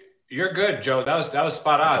truth. You're good, Joe. That was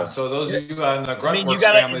spot on. So those of you in the Gruntworks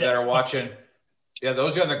family that are watching,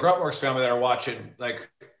 those of you in the Gruntworks family that are watching, like,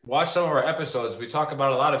 watch some of our episodes. We talk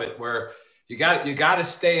about a lot of it where you got to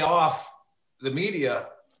stay off the media.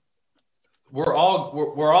 We're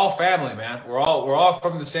all family, man. We're all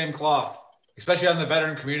from the same cloth, especially on the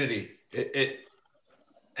veteran community.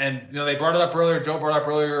 And they brought it up earlier. Joe brought it up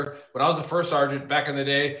earlier. When I was the first sergeant back in the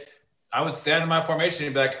day, I would stand in my formation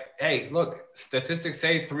and be like, hey, look, statistics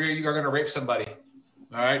say 3 of you are going to rape somebody.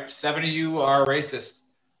 All right. 7 of you are racist.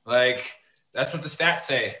 Like, that's what the stats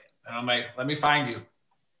say. And I'm like, let me find you.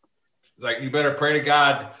 Like, you better pray to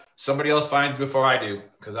God somebody else finds you before I do,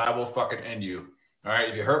 because I will fucking end you. All right.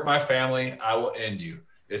 If you hurt my family, I will end you.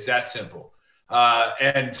 It's that simple.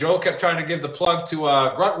 And Joe kept trying to give the plug to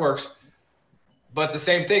Gruntworks. But the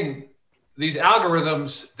same thing, these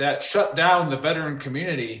algorithms that shut down the veteran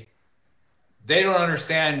community, they don't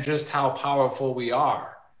understand just how powerful we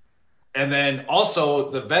are. And then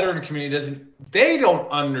also the veteran community they don't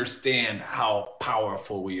understand how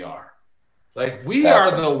powerful we are. Like, we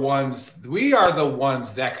are the ones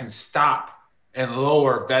that can stop and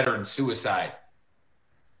lower veteran suicide,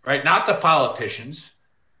 right? Not the politicians,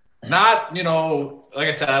 not, like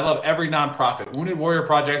I said, I love every nonprofit. Wounded Warrior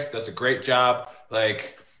Projects does a great job.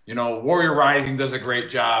 Like, Warrior Rising does a great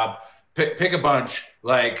job. Pick a bunch.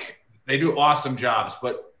 Like, they do awesome jobs.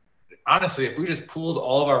 But honestly, if we just pooled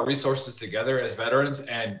all of our resources together as veterans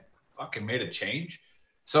and fucking made a change.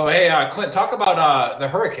 So, hey, Clint, talk about the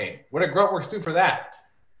hurricane. What did Gruntworks do for that?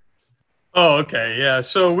 Oh, okay. Yeah.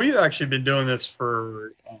 So we've actually been doing this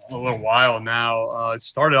for a little while now. It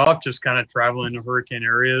started off just kind of traveling to hurricane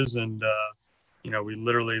areas and, we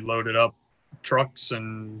literally loaded up trucks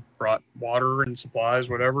and brought water and supplies,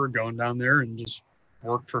 whatever, going down there and just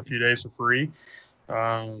worked for a few days for free.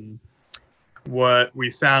 What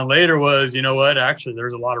we found later was, actually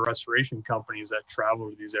there's a lot of restoration companies that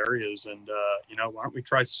travel to these areas and, why don't we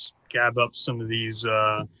try scab up some of these,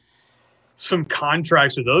 some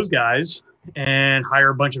contracts with those guys and hire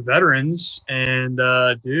a bunch of veterans. And,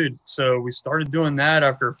 so we started doing that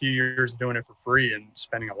after a few years doing it for free and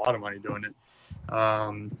spending a lot of money doing it.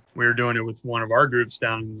 We were doing it with one of our groups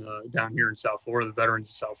down here in South Florida, the Veterans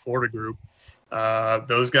of South Florida group.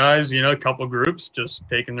 Those guys, a couple of groups just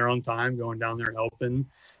taking their own time, going down there helping.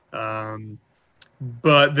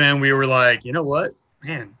 But then we were like, you know what,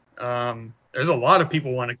 man, there's a lot of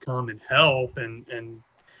people want to come and help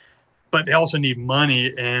but they also need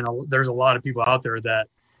money. And there's a lot of people out there that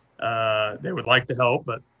they would like to help,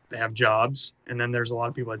 but they have jobs. And then there's a lot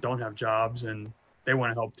of people that don't have jobs and they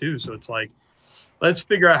want to help too. So it's like, let's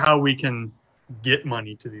figure out how we can get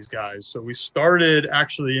money to these guys. So we started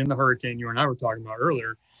actually in the hurricane you and I were talking about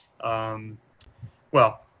earlier.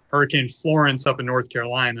 Hurricane Florence up in North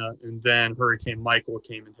Carolina, and then Hurricane Michael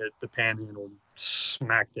came and hit the Panhandle and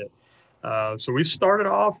smacked it. So we started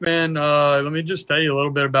off, man. Let me just tell you a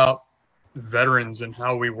little bit about veterans and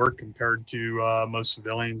how we work compared to most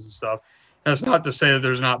civilians and stuff. That's not to say that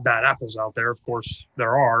there's not bad apples out there. Of course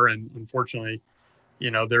there are. And unfortunately,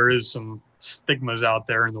 there is some stigmas out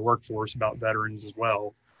there in the workforce about veterans as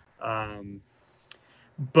well.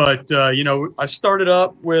 But I started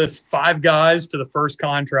up with 5 guys to the first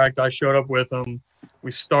contract. I showed up with them.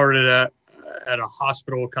 We started at a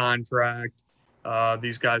hospital contract.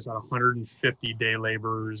 These guys had 150 day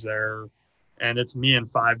laborers there, and it's me and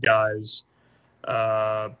 5 guys.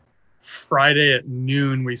 Friday at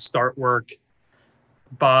noon, we start work.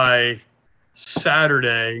 By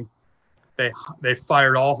Saturday, they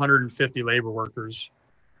fired all 150 labor workers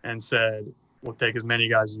and said, we'll take as many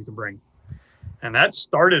guys as you can bring. And that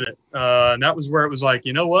started it. And that was where it was like,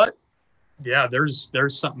 you know what? Yeah, there's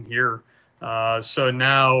something here. So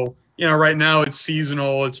now, right now it's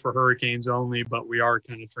seasonal. It's for hurricanes only, but we are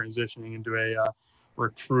kind of transitioning into a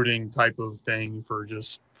recruiting type of thing for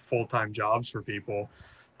just full-time jobs for people.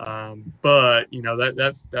 But you know,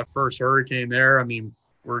 that first hurricane there, I mean,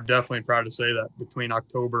 we're definitely proud to say that between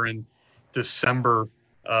October and December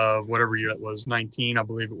of whatever year it was, 19, I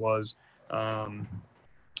believe it was,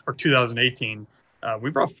 or 2018, we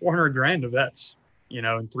brought $400,000 to vets, you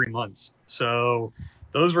know, in 3 months. So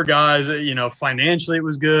those were guys that, you know, financially it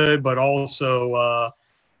was good, but also,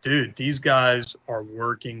 dude, these guys are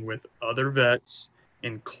working with other vets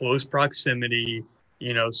in close proximity.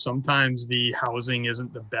 You know, sometimes the housing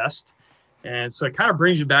isn't the best. And so it kind of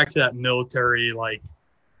brings you back to that military, like,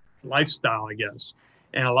 lifestyle, I guess.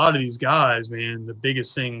 And a lot of these guys, man, the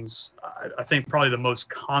biggest things, I think probably the most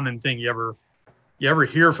common thing you ever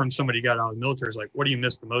hear from somebody who got out of the military is like, what do you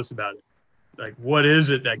miss the most about it? Like, what is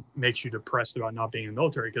it that makes you depressed about not being in the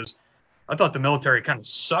military? Because I thought the military kind of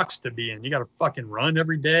sucks to be in. You got to fucking run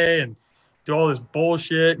every day and do all this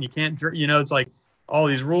bullshit, and you can't, you know, it's like all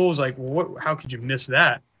these rules. Like, how could you miss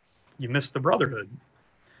that? You miss the brotherhood.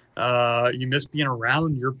 You miss being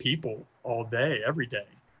around your people all day, every day.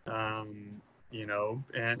 You know,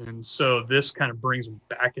 and so this kind of brings them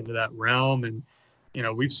back into that realm. And, you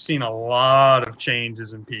know, we've seen a lot of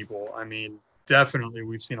changes in people. I mean, definitely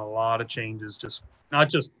we've seen a lot of changes, just not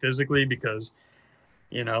just physically, because,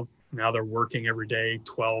 you know, now they're working every day,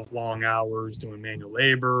 12 long hours doing manual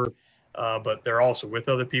labor, but they're also with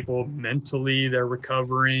other people. Mentally, they're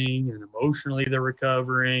recovering, and emotionally, they're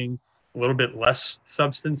recovering. A little bit less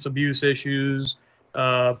substance abuse issues,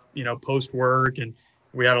 you know, post work. And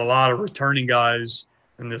we had a lot of returning guys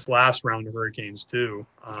in this last round of hurricanes too.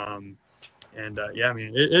 Yeah, I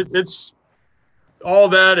mean, it's all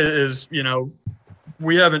that is, you know,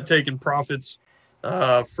 we haven't taken profits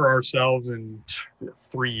for ourselves in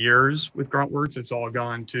 3 years with Gruntworks. It's all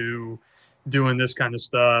gone to doing this kind of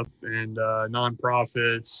stuff and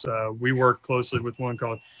nonprofits. We work closely with one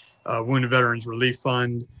called Wounded Veterans Relief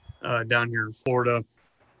Fund down here in Florida.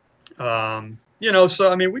 You know,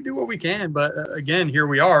 so I mean, we do what we can, but again, here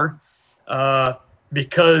we are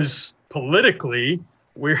because politically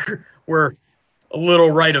we're a little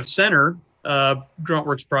right of center.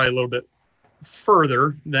 Gruntworks probably a little bit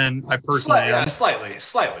further than I personally am. Slightly.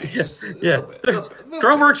 Yeah.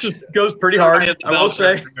 Gruntworks goes pretty hard, I will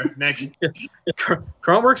say.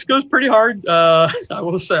 Gruntworks goes pretty hard. I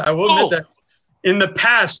will admit that. In the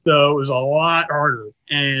past, though, it was a lot harder.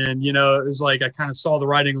 And, you know, it was like I kind of saw the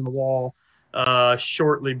writing on the wall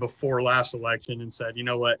shortly before last election and said, you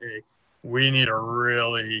know what, hey, we need to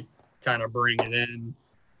really kind of bring it in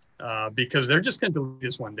because they're just going to do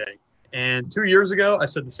this one day. And 2 years ago, I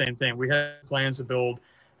said the same thing. We had plans to build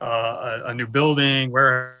a new building,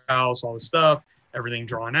 warehouse, all this stuff, everything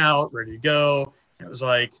drawn out, ready to go. And it was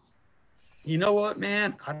like, you know what,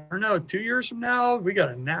 man? I don't know. 2 years from now, we got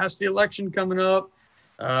a nasty election coming up.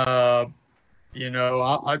 You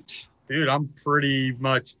know, dude, I'm pretty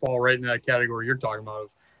much fall right in that category you're talking about.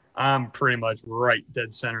 I'm pretty much right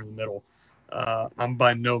dead center in the middle. I'm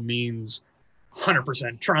by no means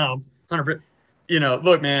 100% Trump. 100%. You know,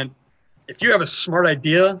 look, man, if you have a smart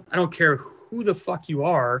idea, I don't care who the fuck you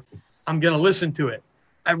are, I'm going to listen to it.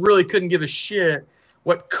 I really couldn't give a shit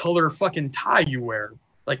what color fucking tie you wear.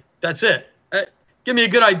 Like, that's it. Give me a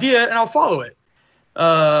good idea and I'll follow it.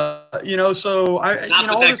 You know, so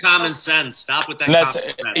Stop with that common sense. Stop with that common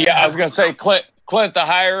sense. Yeah, I was going to say, Clint, the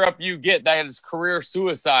higher up you get, that is career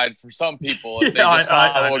suicide for some people if they just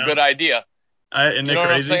follow a good idea. Isn't it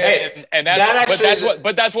crazy? Hey, and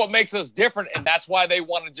that's what makes us different, and that's why they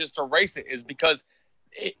want to just erase it, is because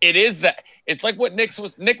it is that. It's like what Nick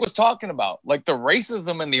was talking about, like the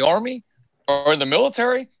racism in the Army or in the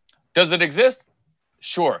military. Does it exist?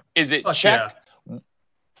 Sure. Is it checked?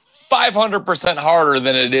 500% harder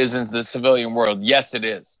than it is in the civilian world. Yes, it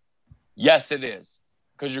is. Yes, it is.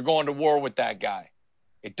 Because you're going to war with that guy.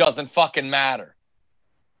 It doesn't fucking matter.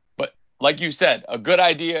 But like you said, a good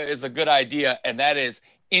idea is a good idea, and that is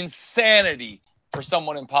insanity for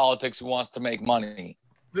someone in politics who wants to make money.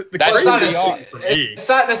 It's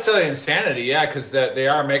not necessarily insanity, yeah, because they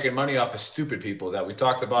are making money off of stupid people that we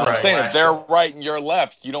talked about. I'm saying if they're right and you're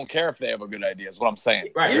left, you don't care if they have a good idea, is what I'm saying.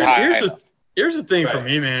 Right. Here's the thing for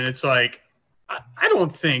me, man. It's like, I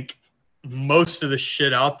don't think most of the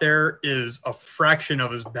shit out there is a fraction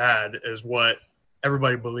of as bad as what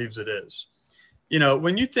everybody believes it is. You know,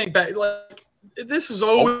 when you think back, like, this is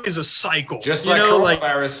always a cycle. Just like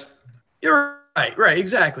coronavirus. Like, you're right,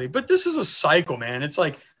 exactly. But this is a cycle, man. It's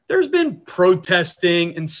like there's been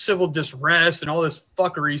protesting and civil distress and all this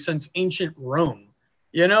fuckery since ancient Rome.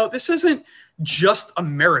 You know, this isn't just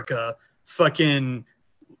America fucking,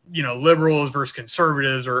 you know, liberals versus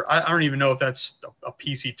conservatives, or I don't even know if that's a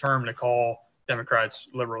PC term to call Democrats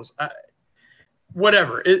liberals.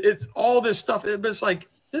 whatever. It's all this stuff. It's like,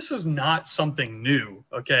 this is not something new,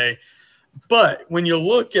 okay? But when you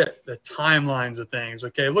look at the timelines of things,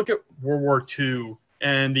 okay, look at World War II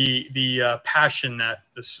and the passion that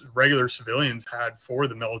the regular civilians had for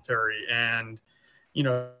the military, and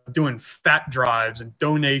doing fat drives and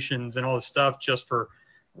donations and all this stuff just for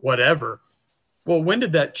whatever. Well, when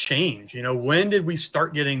did that change? When did we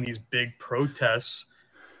start getting these big protests?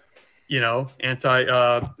 I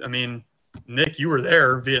mean, Nick, you were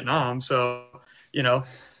there, Vietnam, so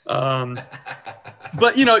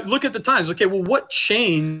but look at the times. Okay, well, what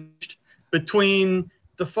changed between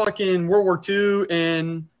the fucking World War II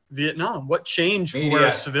and Vietnam? What changed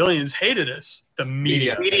where civilians hated us? The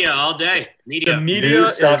media. Media all day. The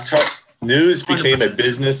media News became a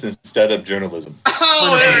business instead of journalism.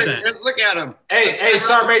 Oh, look at him. Hey,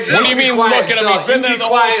 Sergeant Major. What do you mean look at him? He's been there the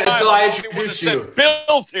whole time until I introduce you.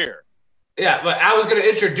 Bill's here. Yeah, but I was going to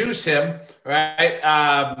introduce him, right?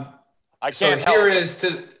 I can't here is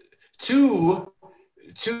to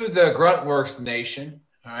the Gruntworks Nation.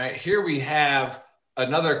 All right, here we have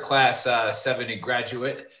another Class 70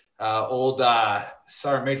 graduate, old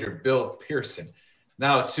Sergeant Major Bill Pearson.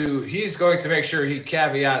 Now, he's going to make sure he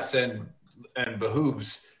caveats and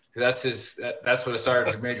behooves. That's what a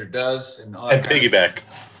Sergeant Major does, and piggyback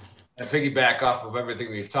off of everything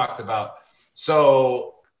we've talked about.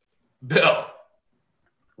 So, Bill,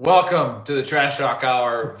 welcome to the Trash Talk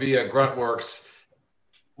Hour via Gruntworks.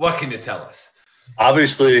 What can you tell us?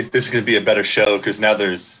 Obviously, this is going to be a better show because now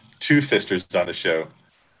there's two fisters on the show,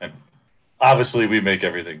 and obviously we make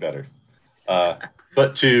everything better.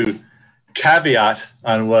 But to caveat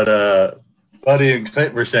on what Buddy and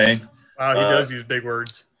Clint were saying. Wow, he does use big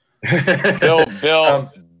words.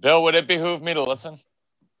 Bill, would it behoove me to listen?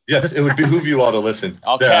 Yes, it would behoove you all to listen.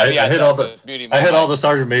 I hit all the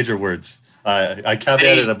Sergeant Major words. I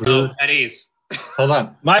caveated a behoove. At ease. Hold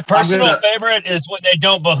on. My personal favorite is when they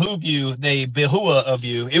don't behoove you, they behooah of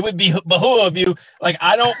you. It would be behooah of you. Like,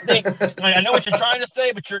 I don't think, I know what you're trying to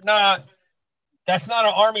say, but you're not. That's not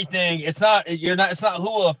an Army thing. It's not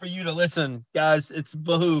hooah for you to listen, guys. It's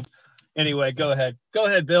behoove. Anyway, go ahead. Go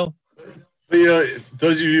ahead, Bill.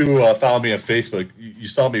 Those of you who follow me on Facebook, you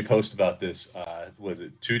saw me post about this, was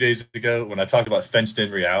it 2 days ago, when I talked about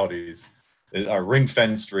fenced-in realities, or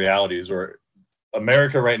ring-fenced realities, where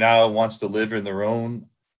America right now wants to live in their own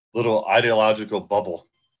little ideological bubble.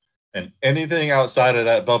 And anything outside of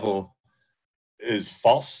that bubble is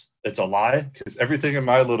false. It's a lie, because everything in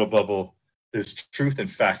my little bubble is truth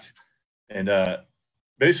and fact. And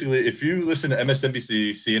basically, if you listen to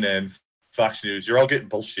MSNBC, CNN, Fox News, you're all getting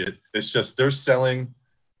bullshit. It's just they're selling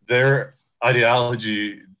their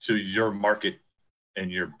ideology to your market,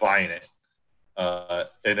 and you're buying it.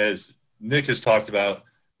 And as Nick has talked about,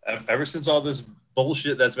 ever since all this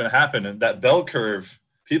bullshit that's been happening, that bell curve,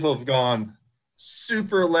 people have gone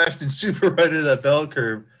super left and super right of that bell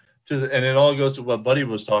curve. And it all goes to what Buddy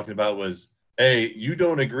was talking about was, hey, you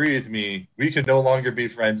don't agree with me, we can no longer be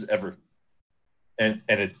friends ever. And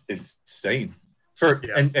it's insane.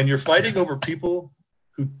 And you're fighting over people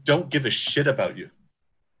who don't give a shit about you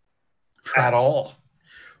at all.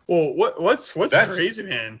 Well, what's crazy,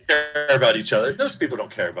 man? Care about each other. Those people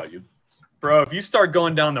don't care about you. Bro, if you start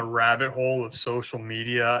going down the rabbit hole of social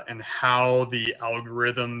media and how the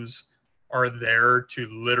algorithms are there to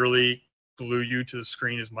literally glue you to the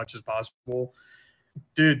screen as much as possible,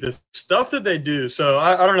 dude, the stuff that they do. So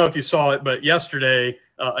I don't know if you saw it, but yesterday,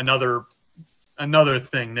 another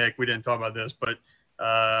thing, Nick, we didn't talk about this, but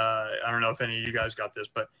I don't know if any of you guys got this,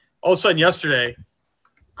 but all of a sudden yesterday,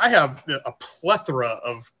 I have a plethora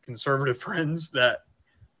of conservative friends that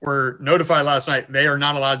were notified last night they are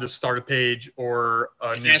not allowed to start a page or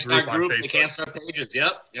a new group on Facebook. They can't start pages.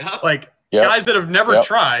 Yep. Guys that have never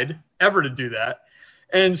tried ever to do that.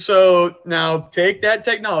 And so now take that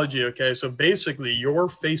technology, okay? So basically your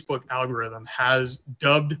Facebook algorithm has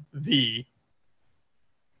dubbed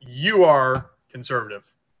you are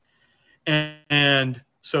conservative. And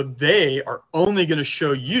so they are only going to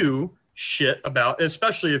show you shit about,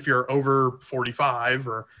 especially if you're over 45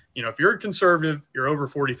 or, if you're a conservative, you're over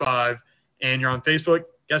 45 and you're on Facebook,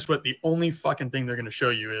 guess what? The only fucking thing they're going to show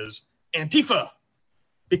you is Antifa,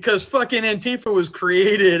 because fucking Antifa was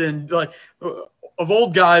created and of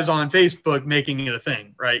old guys on Facebook making it a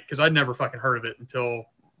thing, right? Because I'd never fucking heard of it until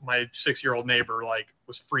my 6-year-old neighbor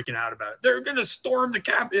was freaking out about it. They're going to storm the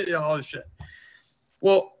Capitol, all this shit.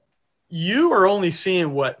 Well, you are only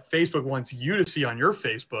seeing what Facebook wants you to see on your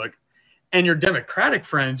Facebook, and your Democratic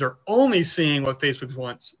friends are only seeing what Facebook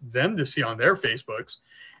wants them to see on their Facebooks.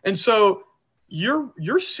 And so you're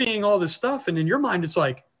seeing all this stuff, and in your mind, it's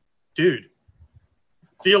like, dude,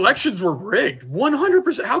 the elections were rigged.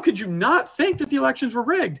 100%. How could you not think that the elections were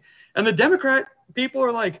rigged? And the Democrat people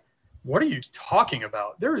are like, what are you talking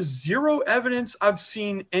about? There is zero evidence I've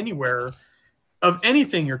seen anywhere of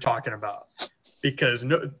anything you're talking about, because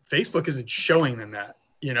Facebook isn't showing them that.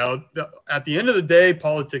 You know, at the end of the day,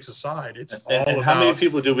 politics aside, it's all about. How many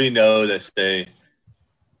people do we know that say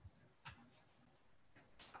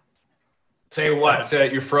what?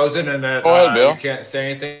 Say you're frozen and that you can't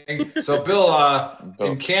say anything. So, Bill,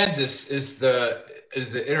 in Kansas, is the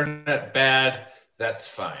internet bad? That's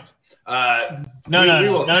fine.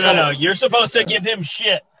 No. You're supposed to give him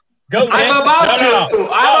shit. Go, Nick. I'm about to.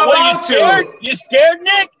 I'm about to. You scared,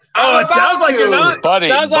 Nick? Oh, it sounds like you're not. Buddy,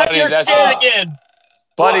 sounds like you're scared again.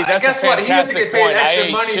 Buddy, that's guess a what? He doesn't fantastic get paid point. extra I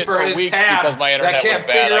ate money shit for his weeks tab because my internet that can't was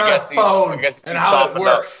bad. figure out a phone and how it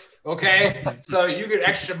works. Okay, so you get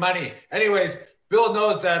extra money. Anyways, Bill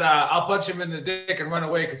knows that I'll punch him in the dick and run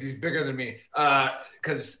away because he's bigger than me.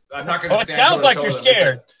 Because I'm not going to stand. It sounds like you're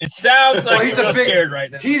scared. It sounds like he's you're scared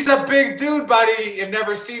right now. He's a big dude, buddy. You've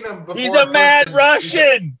never seen him before. He's a mad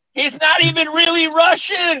Russian. He's not even really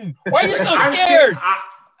Russian. Why are you so scared?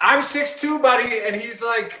 I'm 6'2", buddy, and he's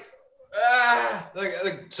like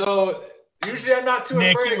so. Usually, I'm not too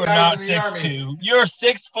Nick, afraid you of are guys not in the 6'2". army. You're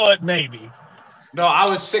 6 foot, maybe. No, I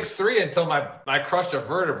was 6'3" until I crushed a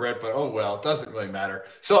vertebrae, but oh well, it doesn't really matter.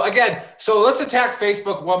 So again, let's attack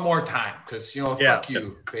Facebook one more time because fuck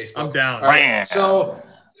you, Facebook. I'm down. All right.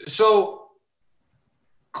 So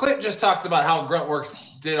Clint just talked about how Gruntworks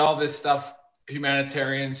did all this stuff,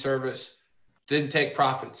 humanitarian service, didn't take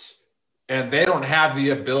profits, and they don't have the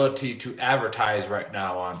ability to advertise right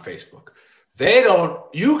now on Facebook.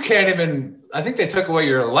 You can't even, I think they took away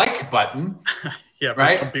your like button. Yeah,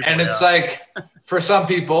 right. Some people, and it's like for some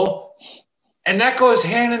people, and that goes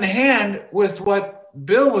hand in hand with what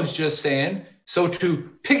Bill was just saying. So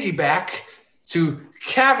to piggyback, to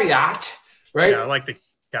caveat, right? Yeah, I like the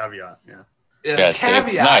caveat. Yeah. It's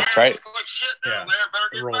nice, right? Yeah,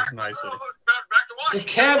 it rolls nicely. The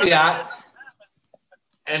caveat,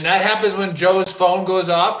 and that happens when Joe's phone goes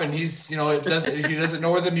off, and he doesn't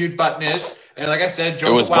know where the mute button is. And like I said,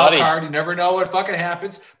 Joe's a wild card. You never know what fucking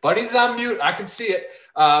happens. Buddy's on mute. I can see it.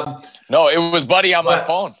 No, it was Buddy on my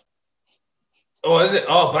phone. Oh, is it?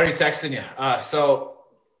 Oh, Buddy texting you. So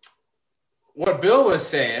what Bill was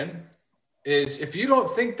saying is if you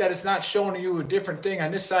don't think that it's not showing you a different thing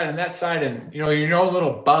on this side and that side and, your own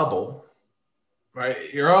little bubble,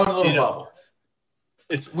 right? Your own little bubble.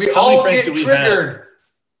 We all get triggered.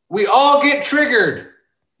 We all get triggered.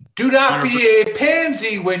 Do not 100%. Be a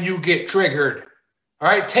pansy when you get triggered. All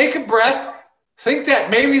right, take a breath. Think that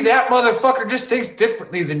maybe that motherfucker just thinks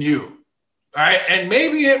differently than you. All right, and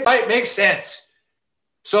maybe it might make sense.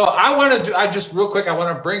 So I want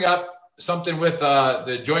to bring up something with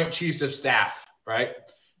the Joint Chiefs of Staff. Right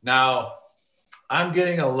now, I'm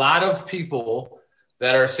getting a lot of people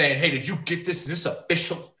that are saying, "Hey, did you get this? Is this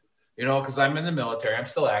official?" Because I'm in the military. I'm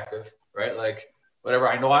still active. Right, like. Whatever.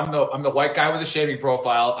 I know I'm the white guy with a shaving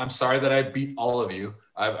profile. I'm sorry that I beat all of you.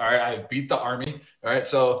 I beat the Army. All right.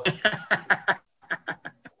 So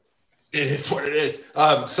it is what it is.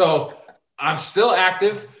 So I'm still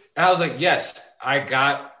active. And I was like, yes, I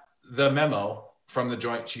got the memo from the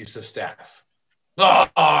Joint Chiefs of Staff. I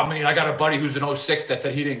got a buddy who's an 06 that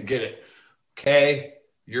said he didn't get it. Okay.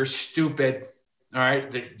 You're stupid. All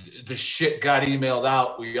right. The shit got emailed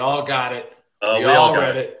out. We all got it. We all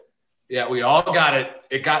read it. Yeah, we all got it.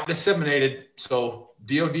 It got disseminated. So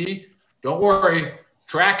DOD, don't worry.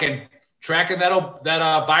 Tracking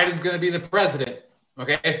that Biden's going to be the president.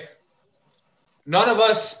 Okay. None of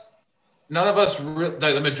us,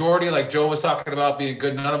 the majority, like Joe was talking about being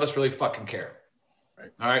good, none of us really fucking care.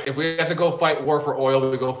 Right. All right. If we have to go fight war for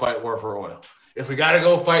oil, we go fight war for oil. If we got to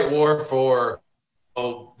go fight war for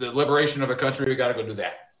the liberation of a country, we got to go do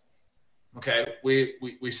that. Okay.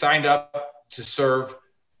 We signed up to serve.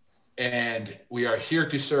 And we are here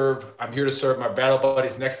to serve. I'm here to serve. My battle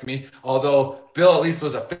buddies next to me. Although Bill at least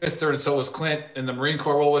was a fister, and so was Clint. In the Marine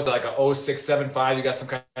Corps, what was it, like a 0675? You got some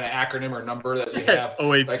kind of acronym or number that you have?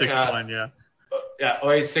 0861, yeah. Yeah,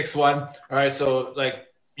 0861. All right, so like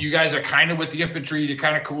you guys are kind of with the infantry. You're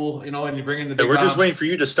kind of cool, and you bring in the big we're bombs. just waiting for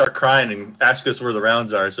you to start crying and ask us where the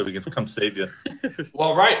rounds are so we can come save you.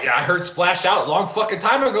 Well, right. Yeah, I heard splash out long fucking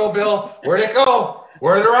time ago, Bill. Where'd it go?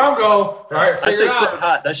 Where did the round go? All right, figure it out.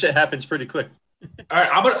 Hot. That shit happens pretty quick. All right,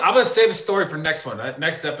 I'm gonna save a story for next one.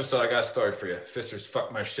 Next episode, I got a story for you. Fisters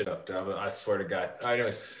fuck my shit up, I swear to God. All right,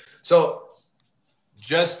 anyways, so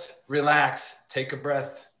just relax, take a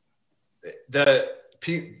breath.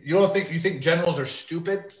 You think generals are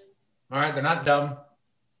stupid? All right, they're not dumb.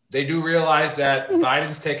 They do realize that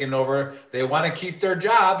Biden's taking over. They want to keep their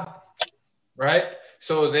job, right?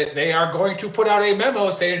 So they are going to put out a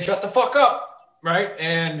memo saying, shut the fuck up, right?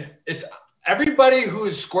 And it's everybody who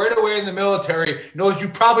is squared away in the military knows you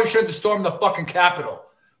probably shouldn't storm the fucking Capitol,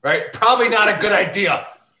 right? Probably not a good idea,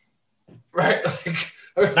 right?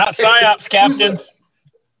 Not PSYOPs captains.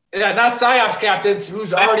 Not PSYOPs captains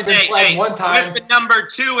who's already been flagged one time. With the number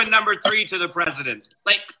 2 and number 3 to the president.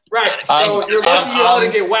 Right, so you're lucky you ought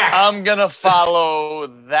to get waxed. I'm going to follow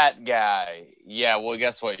that guy. Yeah, well,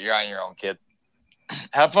 guess what? You're on your own, kid.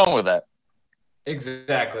 Have fun with that.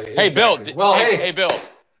 Exactly. Hey, Bill. Well, hey, Bill.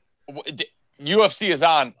 UFC is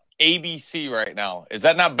on ABC right now. Is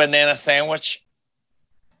that not Banana Sandwich?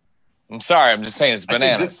 I'm sorry. I'm just saying it's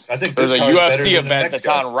bananas. I think there's a UFC event that's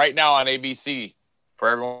on right now on ABC for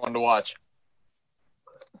everyone to watch.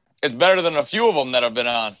 It's better than a few of them that have been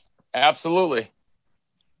on. Absolutely.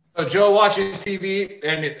 So Joe watches TV,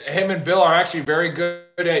 and him and Bill are actually very good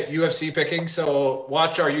at UFC picking. So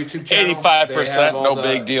watch our YouTube channel. 85%, no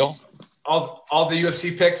big deal. All the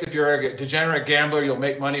UFC picks. If you're a degenerate gambler, you'll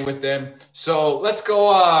make money with them. So let's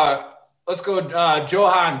go.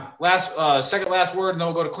 Johan. Second last word, and then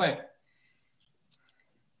we'll go to Clint.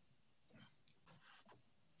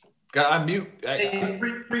 Got on mute.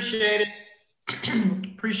 Appreciate it.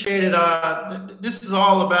 Appreciate it. This is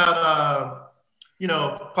all about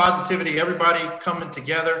positivity. Everybody coming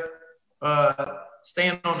together,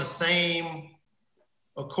 staying on the same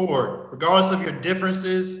accord, regardless of your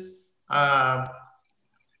differences.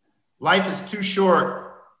 Life is too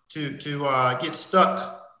short to get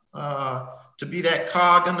stuck, to be that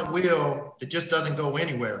cog in the wheel that just doesn't go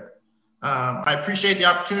anywhere. I appreciate the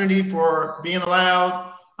opportunity for being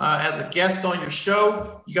allowed as a guest on your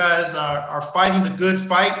show. You guys are fighting the good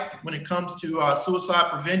fight when it comes to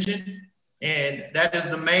suicide prevention. And that is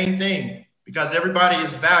the main thing, because everybody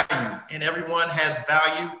is valued and everyone has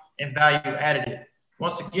value and value added.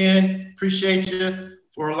 Once again, appreciate you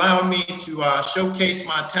for allowing me to showcase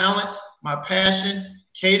my talent, my passion,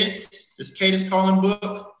 Cadence, this Cadence Calling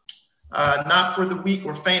book, not for the weak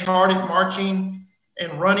or faint-hearted, marching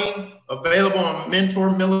and running, available on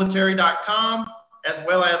mentormilitary.com, as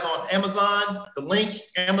well as on Amazon. The link,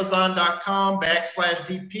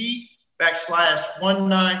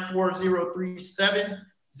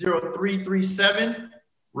 amazon.com/DP/1940370337.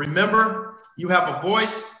 Remember, you have a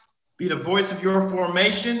voice. Be the voice of your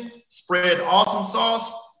formation. Spread awesome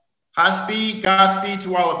sauce. High speed, Godspeed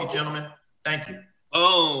to all of you, gentlemen. Thank you.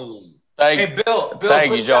 Oh. Hey, Bill.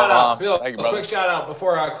 Thank you, Joe. Bill, thank you, a quick shout out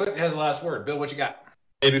before Clint has the last word. Bill, what you got?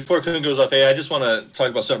 Hey, before Clint goes off, hey, I just want to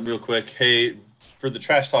talk about something real quick. Hey, for the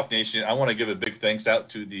Trash Talk Nation, I want to give a big thanks out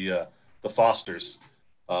to the Fosters,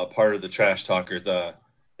 part of the Trash Talkers.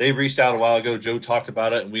 They reached out a while ago. Joe talked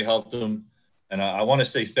about it, and we helped them. And I want to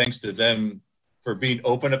say thanks to them for being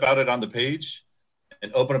open about it on the page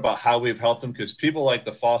and open about how we've helped them, because people like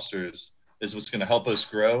the Fosters is what's going to help us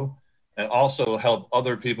grow and also help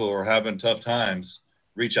other people who are having tough times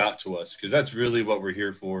reach out to us, because that's really what we're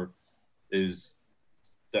here for, is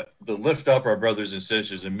that to lift up our brothers and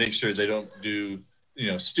sisters and make sure they don't do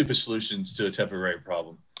stupid solutions to a temporary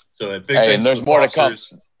problem. So a big thanks and there's to the more Fosters,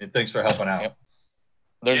 to come. and thanks for helping out. Yep.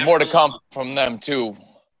 There's more to come from them too.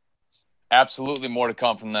 Absolutely more to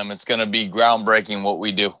come from them. It's going to be groundbreaking what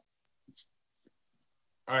we do.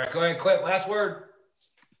 All right, go ahead, Clint. Last word.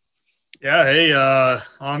 Yeah, hey,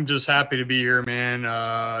 I'm just happy to be here, man.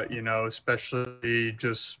 Especially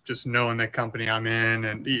just knowing the company I'm in,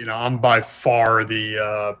 and I'm by far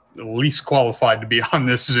the least qualified to be on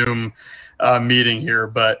this Zoom meeting here,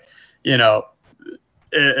 but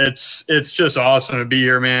it's just awesome to be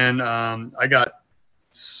here, man. I got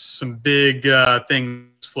some big things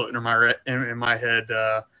floating in my head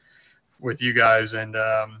with you guys, and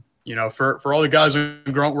for all the guys in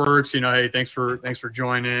Gruntworks, hey, thanks for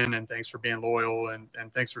joining, and thanks for being loyal, and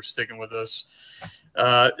thanks for sticking with us.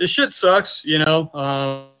 This shit sucks,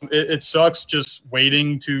 it sucks just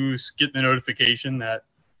waiting to get the notification that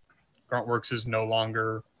Gruntworks is no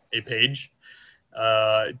longer a page.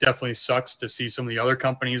 It definitely sucks to see some of the other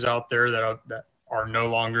companies out there that are no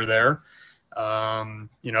longer there.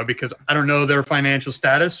 Because I don't know their financial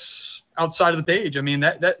status outside of the page. I mean,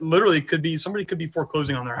 that literally could be, somebody could be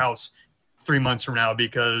foreclosing on their house 3 months from now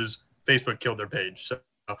because Facebook killed their page. So,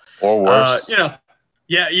 or worse, yeah,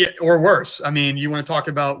 or worse. I mean, you want to talk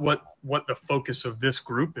about what the focus of this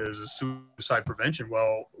group is suicide prevention.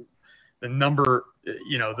 Well, the number,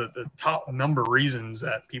 the top number reasons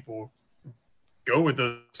that people go with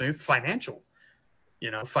the financial,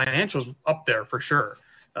 financials up there for sure.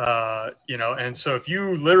 And so if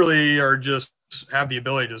you literally are just have the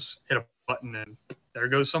ability to just hit a button and there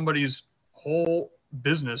goes somebody's whole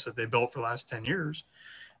business that they built for the last 10 years.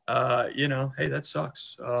 You know, hey, that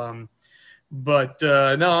sucks. But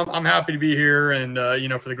no, I'm happy to be here. And, you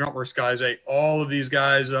know, for the Gruntworks guys, hey, all of these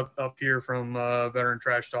guys up here from Veteran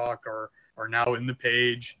Trash Talk are now in the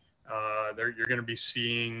page. You're going to be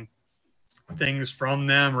seeing things from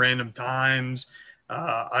them, random times.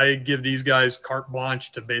 I give these guys carte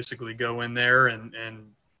blanche to basically go in there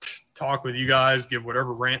and talk with you guys, give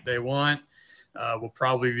whatever rant they want. We'll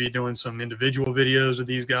probably be doing some individual videos with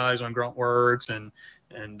these guys on Gruntworks, and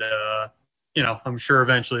you know, I'm sure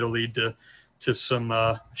eventually it'll lead to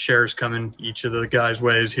some shares coming each of the guys'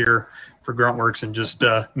 ways here for Gruntworks and just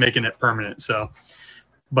making it permanent. So,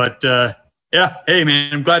 but yeah, hey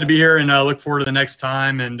man, I'm glad to be here, and look forward to the next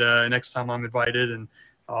time. And next time I'm invited, and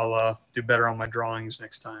I'll do better on my drawings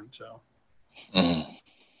next time. So.